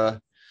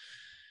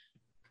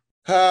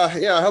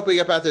I hope we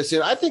get back there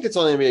soon. I think it's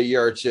only gonna be a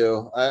year or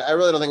two. I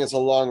really don't think it's a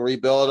long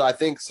rebuild. I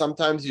think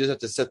sometimes you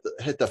just have to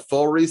hit the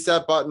full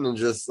reset button and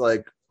just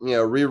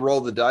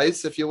re-roll the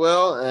dice, if you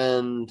will.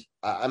 And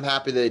I'm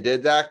happy they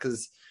did that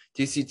because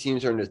DC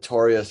teams are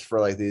notorious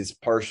for these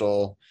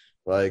partial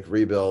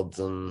rebuilds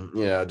and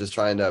just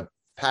trying to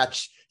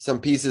patch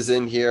some pieces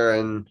in here.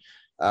 And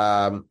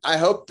I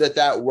hope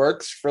that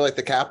works for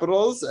the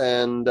Capitals,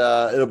 and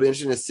it'll be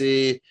interesting to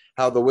see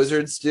how the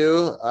Wizards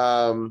do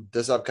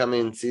this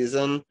upcoming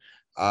season.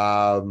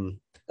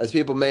 As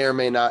people may or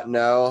may not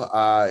know,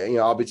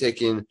 I'll be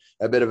taking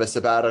a bit of a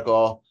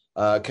sabbatical.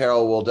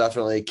 Carol will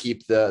definitely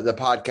keep the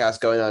podcast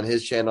going on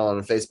his channel and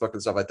on Facebook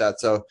and stuff like that.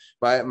 So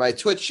my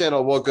Twitch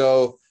channel will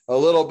go a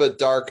little bit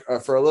dark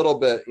for a little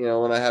bit,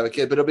 when I have a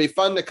kid, but it'll be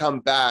fun to come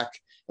back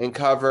and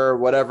cover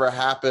whatever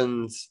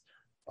happens.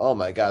 Oh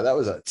my God, that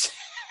was a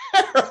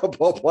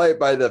terrible play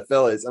by the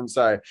Phillies. I'm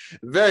sorry.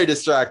 Very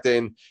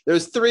distracting.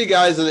 There's 3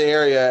 guys in the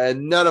area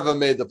and none of them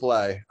made the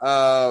play.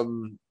 So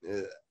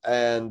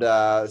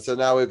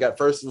now we've got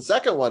first and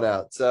second one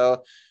out.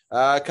 So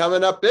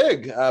coming up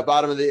big,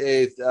 bottom of the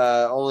 8th,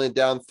 only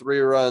down 3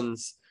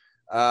 runs.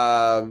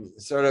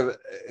 Sort of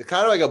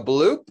kind of like a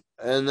bloop.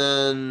 And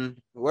then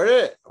where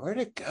did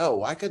it go?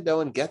 Why could no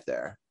one get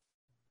there?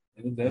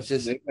 They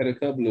had a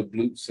couple of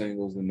bloop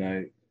singles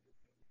tonight.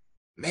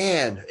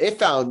 Man,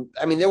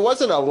 there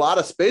wasn't a lot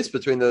of space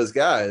between those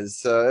guys.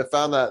 So it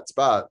found that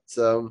spot.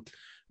 So,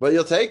 but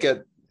you'll take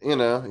it,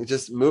 you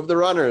just move the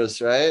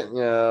runners, right? And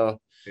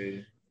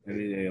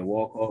a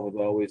walk-off is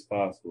always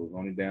possible. It's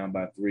only down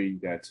by 3. You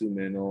got 2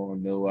 men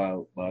on, no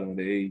out, bottom of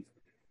the 8th.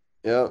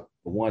 Yep.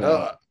 1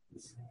 out.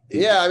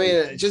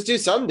 Yeah, just do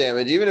some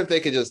damage, even if they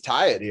could just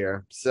tie it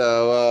here.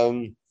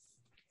 So,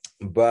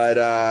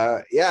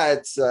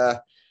 it's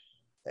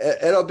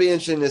It'll be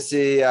interesting to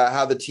see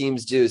how the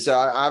teams do. So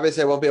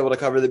obviously I won't be able to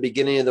cover the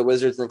beginning of the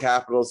Wizards and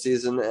Capitals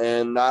season,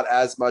 and not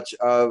as much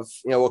of,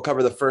 we'll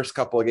cover the first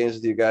couple of games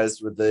with you guys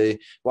with the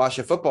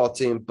Washington football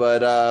team.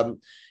 But,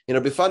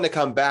 it'll be fun to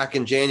come back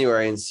in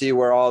January and see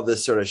where all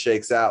this sort of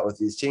shakes out with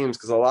these teams,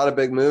 because a lot of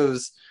big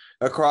moves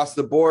across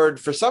the board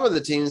for some of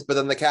the teams, but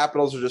then the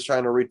Capitals are just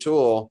trying to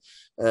retool.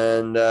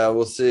 And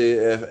we'll see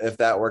if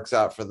that works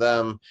out for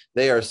them.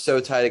 They are so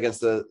tight against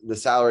the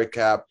salary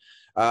cap.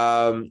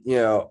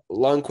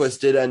 Lundqvist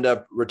did end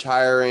up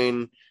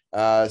retiring.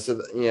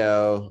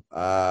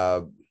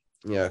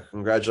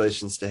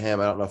 Congratulations to him.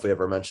 I don't know if we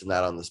ever mentioned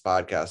that on this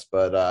podcast,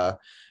 but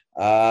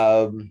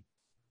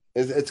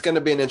it's going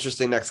to be an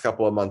interesting next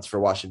couple of months for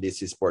Washington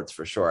DC sports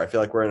for sure. I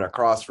feel like we're in a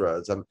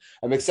crossroads.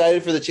 I'm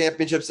excited for the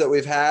championships that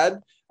we've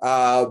had,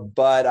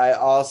 but I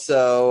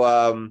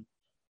also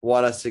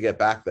want us to get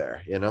back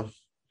there. Yeah,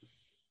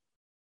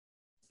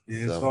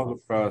 it's all a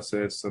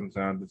process.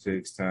 Sometimes it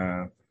takes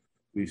time.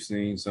 We've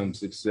seen some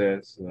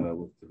success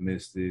with the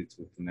Mystics,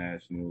 with the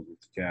Nationals,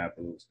 with the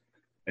Capitals.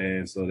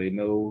 And so they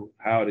know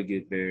how to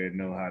get there and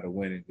know how to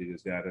win it. They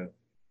just got to,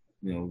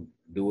 do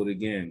it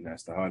again.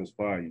 That's the hardest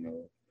part,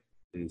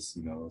 It's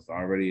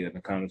already an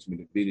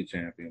accomplishment to be the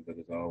champion, but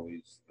it's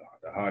always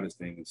the hardest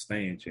thing is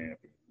staying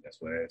champion. That's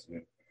why it's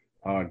been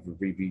hard for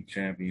repeat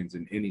champions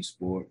in any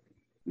sport.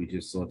 We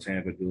just saw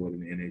Tampa do it in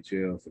the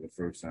NHL for the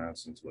first time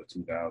since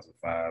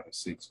 2005 or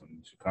 6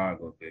 when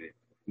Chicago did it.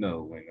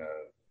 No, when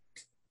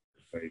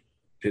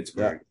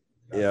Pittsburgh.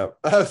 Yeah.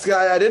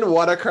 Scott, I didn't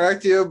want to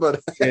correct you,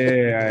 but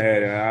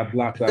I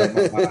blocked out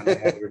my mind. I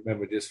had to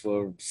remember just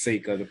for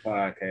sake of the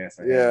podcast.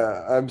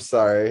 I'm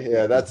sorry.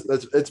 Yeah, that's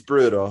it's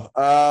brutal.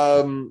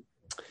 But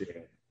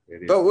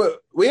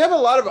we have a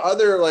lot of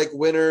other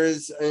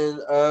winners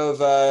of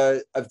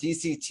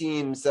DC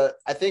teams that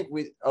I think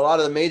a lot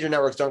of the major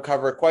networks don't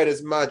cover quite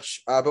as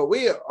much. But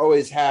we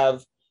always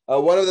have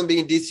one of them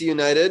being DC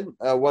United,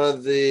 one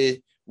of the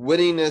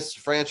winningest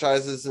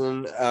franchises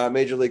in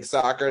Major League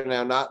Soccer.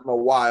 Now, not in a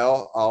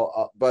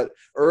while, but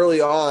early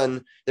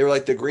on, they were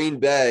like the Green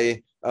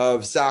Bay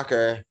of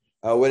soccer,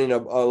 winning a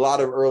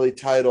lot of early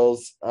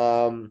titles.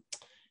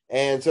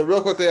 And so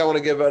real quickly, I want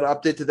to give an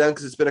update to them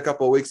because it's been a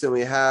couple of weeks since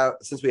we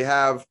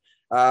have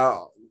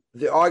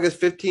the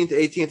August 15th,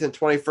 18th, and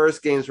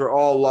 21st games were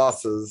all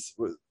losses.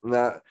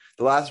 The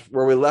last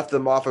where we left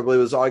them off, I believe,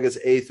 was August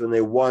 8th when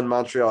they won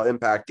Montreal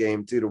Impact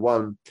game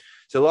 2-1.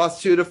 So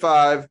lost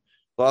 2-5.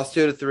 Lost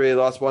 2-3,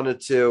 lost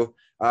 1-2.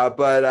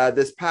 But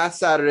this past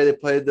Saturday, they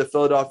played the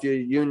Philadelphia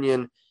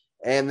Union,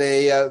 and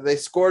they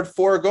scored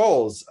 4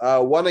 goals,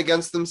 1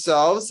 against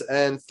themselves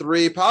and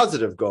 3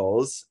 positive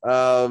goals,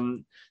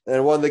 and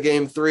won the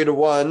game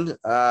 3-1.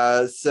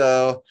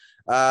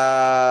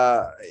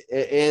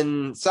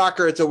 In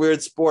soccer, it's a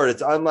weird sport.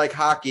 It's unlike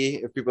hockey.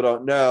 If people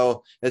don't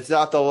know, it's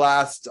not the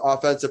last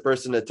offensive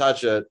person to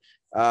touch it.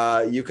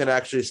 You can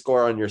actually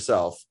score on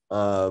yourself,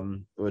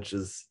 which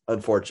is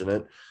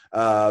unfortunate.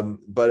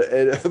 But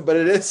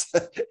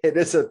it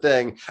is a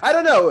thing. I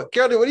don't know,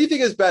 Carol, what do you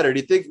think is better?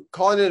 Do you think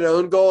calling it an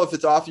own goal if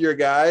it's off your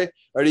guy,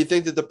 or do you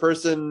think that the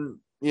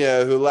person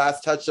who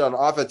last touched on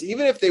offense,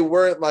 even if they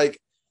weren't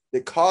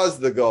they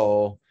caused the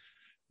goal,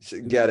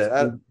 should get it?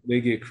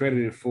 They get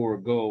credited for a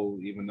goal,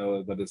 even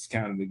though it's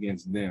counted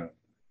against them.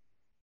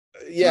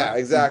 Yeah,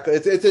 exactly.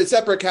 It's a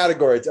separate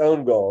category, its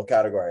own goal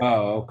category.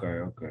 Oh,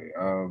 okay.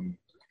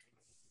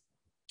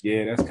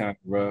 Yeah, that's kind of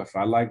rough.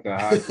 I like the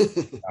hockey.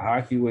 The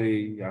hockey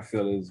way, I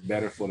feel, is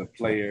better for the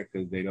player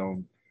because they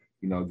don't,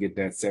 get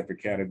that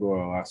separate category.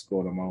 Or I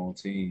scored on my own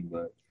team,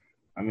 but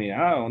I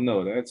don't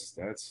know. That's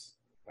a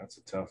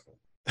tough one.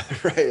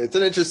 Right. It's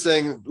an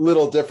interesting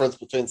little difference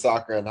between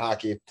soccer and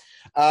hockey.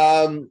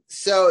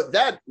 So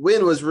that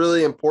win was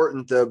really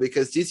important, though,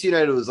 because DC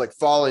United was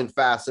falling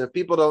fast. And if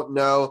people don't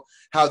know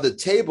how the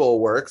table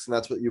works, and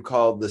that's what you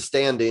call the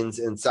standings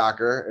in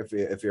soccer,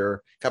 if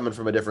you're coming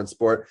from a different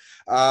sport,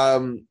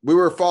 we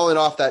were falling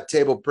off that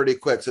table pretty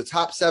quick. So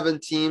top 7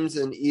 teams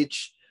in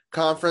each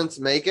conference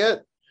make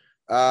it.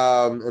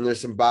 And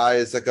there's some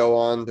buys that go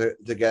on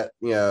to get,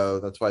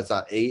 that's why it's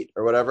not 8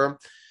 or whatever.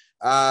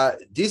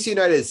 DC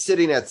United is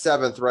sitting at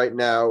 7th right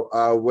now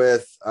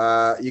with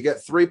you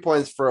get 3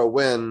 points for a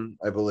win,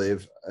 I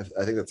believe.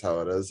 I think that's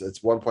how it is.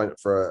 It's 1 point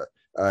for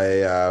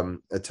a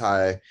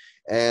tie.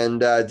 And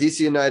DC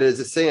United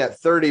is sitting at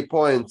 30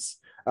 points,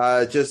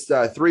 just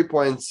 3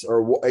 points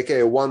or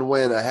aka 1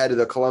 win ahead of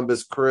the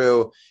Columbus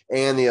Crew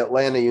and the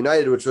Atlanta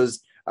United, which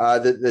was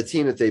the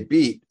team that they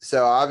beat.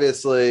 So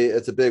obviously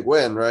it's a big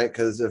win, right?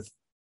 Because if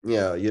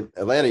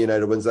Atlanta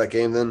United wins that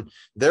game, then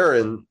they're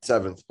in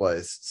 7th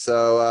place.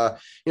 So,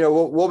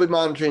 we'll be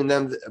monitoring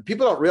them.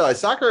 People don't realize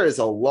soccer is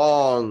a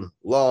long,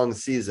 long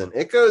season.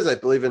 It goes, I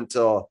believe,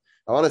 until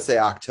I want to say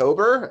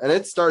October, and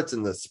it starts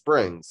in the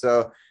spring.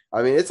 So,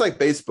 it's like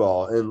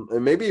baseball and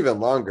maybe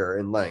even longer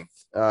in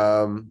length.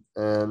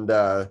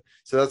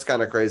 So that's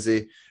kind of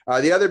crazy.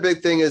 The other big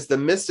thing is the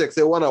Mystics.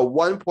 They won a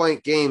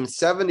 1-point game,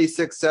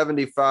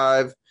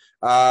 76-75.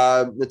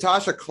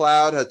 Natasha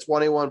Cloud had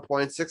 21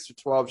 points, 6 for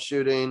 12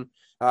 shooting.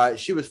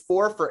 She was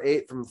 4 for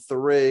 8 from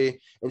 3,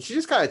 and she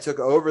just kind of took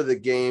over the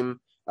game.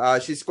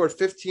 She scored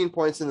 15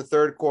 points in the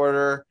third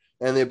quarter,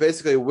 and they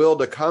basically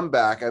willed a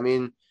comeback. I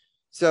mean,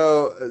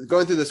 so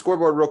going through the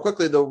scoreboard real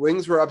quickly, the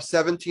Wings were up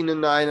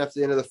 17-9 after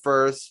the end of the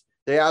first.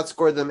 They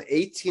outscored them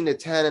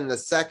 18-10 in the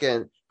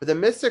second, but the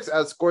Mystics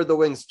outscored the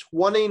Wings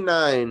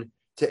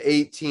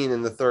 29-18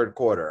 in the third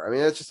quarter. I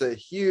mean, that's just a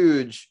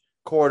huge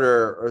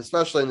quarter,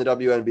 especially in the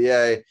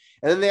WNBA.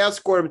 And then they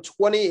outscored them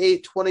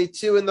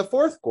 28-22 in the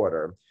fourth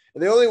quarter.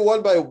 And they only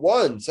won by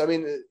 1. So, I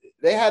mean,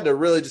 they had to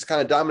really just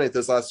kind of dominate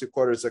those last 2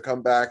 quarters to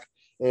come back.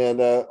 And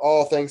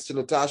all thanks to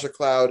Natasha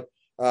Cloud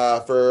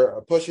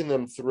for pushing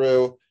them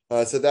through.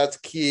 So that's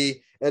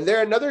key. And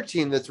they're another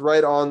team that's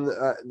right on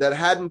that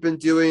hadn't been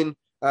doing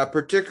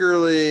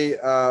particularly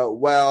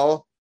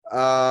well.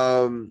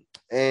 They've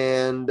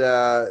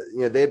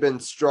been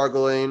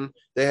struggling.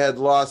 They had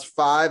lost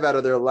 5 out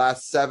of their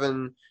last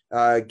 7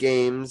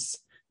 games,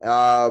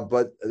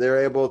 but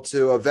they're able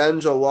to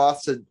avenge a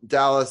loss to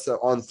Dallas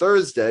on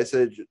Thursday.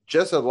 So they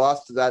just had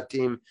lost to that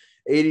team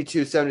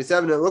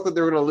 82-77. It looked like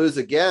they were going to lose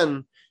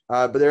again,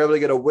 but they're able to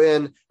get a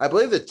win. I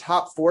believe the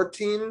top 4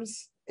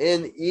 teams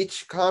in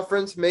each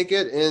conference make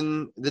it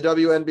in the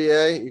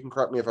WNBA. You can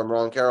correct me if I'm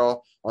wrong,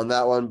 Carol, on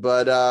that one.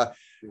 But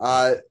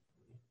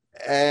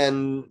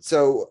and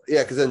so,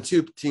 yeah, because then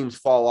 2 teams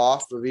fall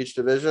off of each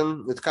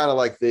division. It's kind of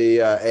like the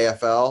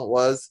AFL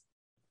was.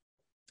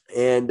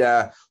 And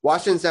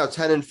Washington's now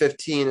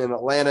 10-15, and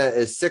Atlanta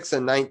is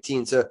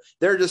 6-19. So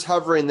they're just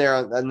hovering there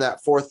on that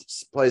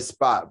 4th place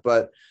spot.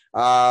 But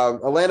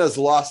Atlanta's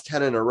lost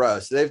 10 in a row,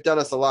 so they've done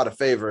us a lot of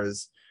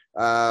favors.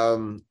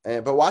 But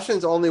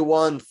Washington's only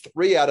won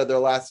 3 out of their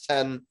last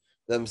 10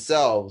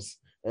 themselves,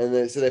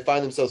 and so they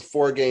find themselves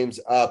 4 games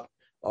up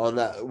on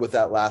that with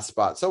that last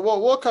spot. So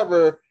we'll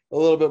cover a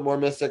little bit more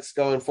Mystics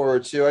going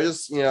forward too. I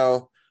just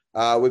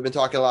we've been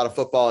talking a lot of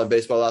football and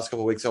baseball the last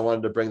couple of weeks. I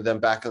wanted to bring them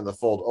back into the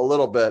fold a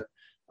little bit,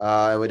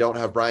 and we don't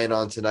have Brian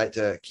on tonight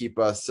to keep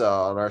us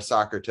on our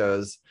soccer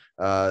toes.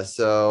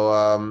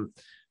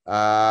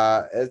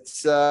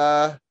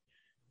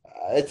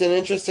 It's an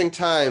interesting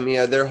time.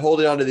 They're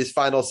holding on to these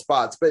final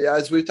spots. But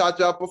as we've talked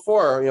about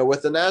before,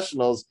 with the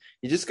Nationals,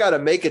 you just got to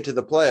make it to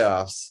the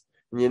playoffs,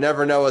 and you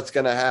never know what's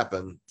going to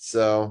happen.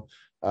 So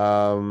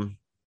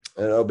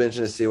it'll be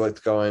interesting to see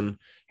what's going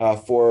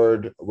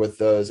forward with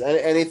those.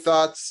 Any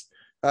thoughts,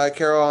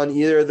 Carol, on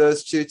either of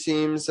those 2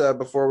 teams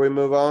before we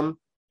move on?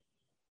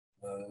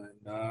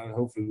 No,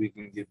 hopefully we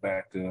can get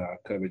back to our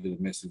coverage of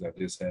the Mystics. I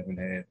just haven't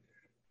had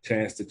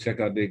chance to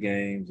check out their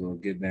games or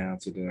get down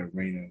to the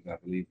arena. I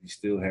believe we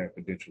still have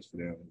credentials for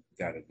them.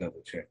 Got to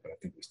double check, but I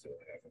think we still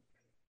have them.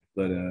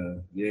 But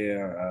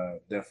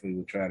definitely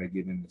we'll try to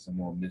get into some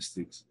more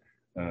Mystics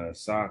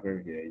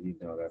soccer. Yeah,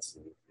 that's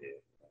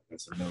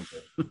a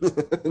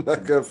no-go.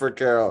 Not good for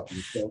Carol.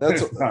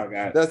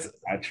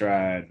 I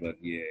tried, but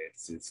yeah,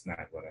 it's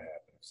not going to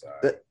happen. I'm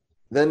sorry.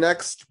 The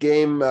next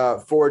game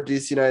for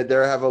DC United, they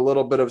have a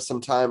little bit of some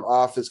time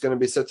off. It's going to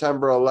be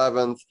September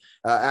 11th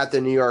at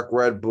the New York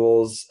Red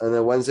Bulls. And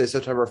then Wednesday,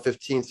 September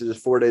 15th, so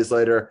just 4 days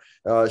later,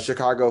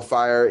 Chicago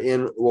Fire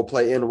will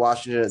play in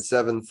Washington at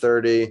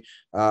 7:30.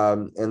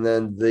 And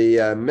then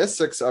the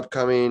Mystics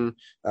upcoming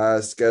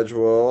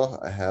schedule,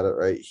 I had it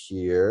right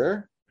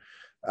here,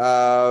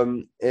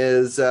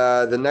 is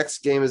the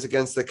next game is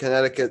against the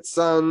Connecticut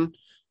Sun.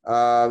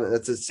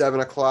 It's at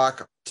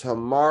 7:00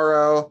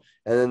 tomorrow.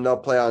 And then they'll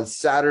play on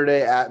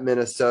Saturday at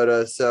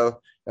Minnesota.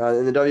 So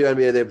in the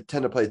WNBA, they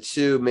tend to play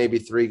 2, maybe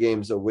 3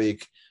 games a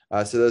week.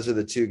 So those are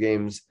the 2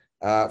 games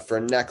for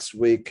next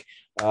week.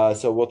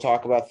 So we'll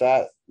talk about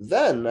that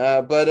then.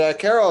 But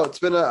Carol, it's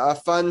been a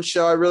fun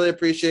show. I really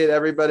appreciate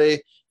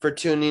everybody for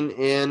tuning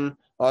in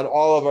on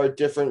all of our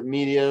different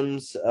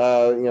mediums,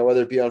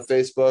 whether it be on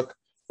Facebook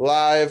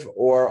Live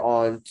or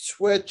on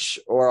Twitch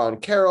or on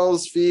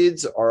Carol's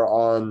feeds or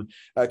on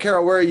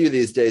Carol, where are you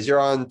these days? You're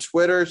on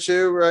Twitter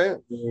too, right?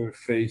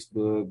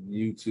 Facebook,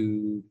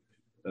 YouTube,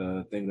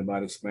 thinking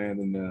about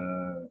expanding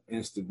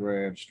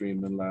Instagram,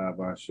 streaming live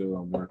our show.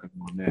 I'm working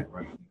on that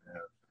right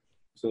now.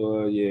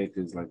 So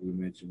because like we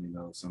mentioned,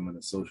 some of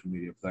the social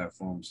media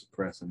platforms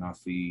suppressing our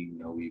feed.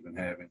 We've been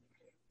having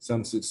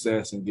some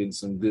success and getting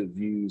some good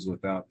views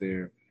without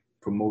their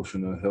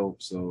promotional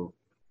help. So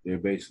they're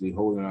basically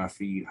holding our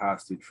feed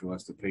hostage for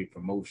us to pay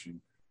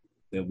promotion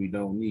that we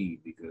don't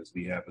need, because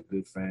we have a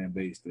good fan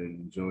base that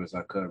enjoys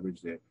our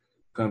coverage, that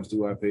comes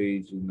to our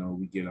page.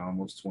 We get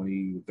almost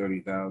 20 to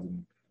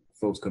 30,000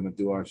 folks coming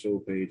through our show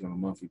page on a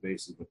monthly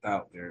basis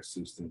without their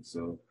assistance.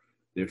 So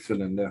they're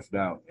feeling left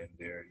out, and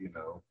they're,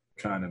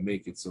 trying to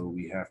make it so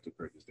we have to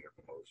purchase their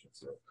promotion.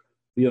 So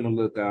be on the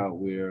lookout.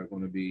 We're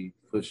going to be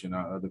pushing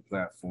our other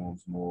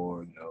platforms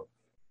more.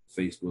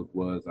 Facebook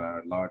was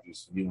our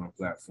largest viewing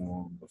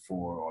platform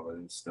before all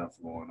of this stuff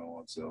going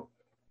on. So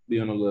be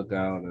on the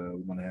lookout. We're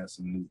going to have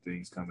some new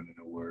things coming in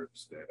the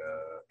works that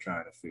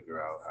trying to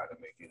figure out how to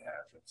make it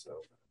happen.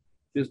 So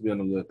just be on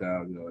the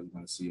lookout. You're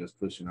going to see us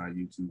pushing our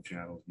YouTube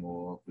channels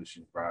more,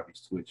 pushing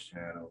Robbie's Twitch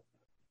channel,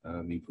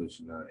 me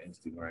pushing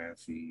Instagram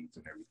feeds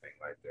and everything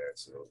like that.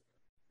 So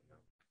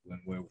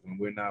when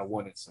we're not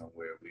wanted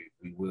somewhere,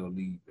 we will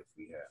leave if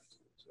we have to.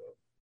 So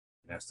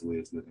that's the way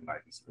it's looking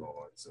like it's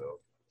going. So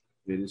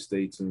just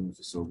stay tuned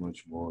for so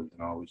much more. You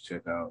can always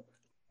check out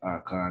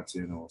our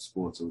content on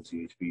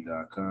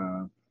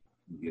sportsothb.com.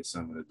 You get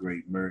some of the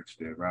great merch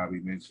that Robbie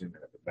mentioned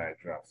at the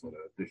backdrop for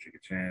the District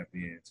of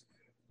Champions.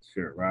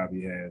 Shirt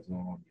Robbie has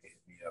on. Hit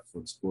me up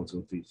for the Sports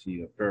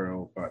OTT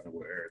apparel, partner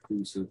with Eric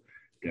Kusa.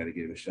 Got to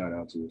give a shout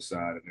out to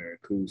Asad and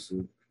Eric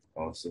Kusa.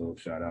 Also,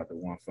 shout out to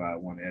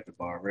 151 at the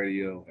Bar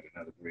Radio. Had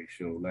another great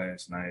show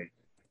last night.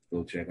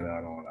 Go check it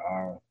out on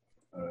our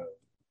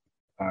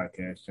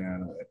podcast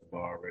channel at the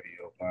Bar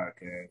Radio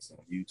Podcast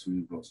on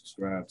YouTube. Go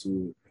subscribe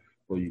to it.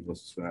 Or you go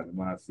subscribe to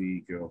my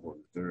feed, Girl for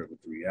the Third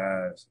with 3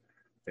 eyes.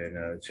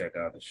 And check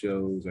out the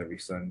shows every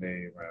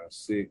Sunday around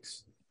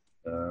 6.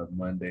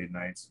 Monday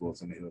night,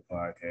 Sports on the Hill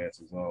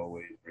podcast, as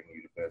always, bringing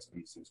you the best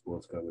piece of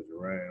sports coverage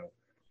around.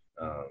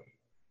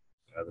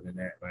 Other than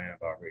that, man, I'm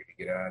about ready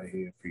to get out of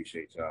here.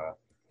 Appreciate y'all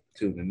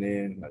tuning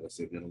in. Like I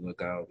said, be on the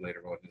lookout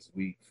later on this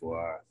week for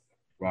our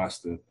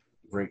roster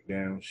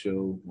breakdown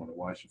show on the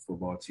Washington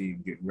football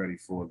team getting ready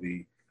for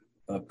the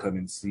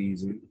upcoming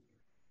season.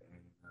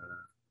 And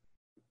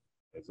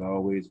as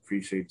always,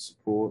 appreciate the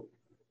support.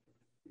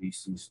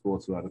 DC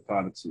Sports without the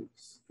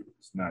politics.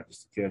 It's not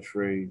just a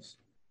catchphrase.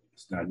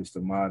 It's not just a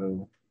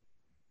motto.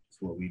 It's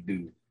what we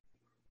do.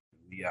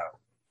 We out.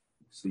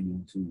 See you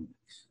in 2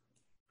 weeks.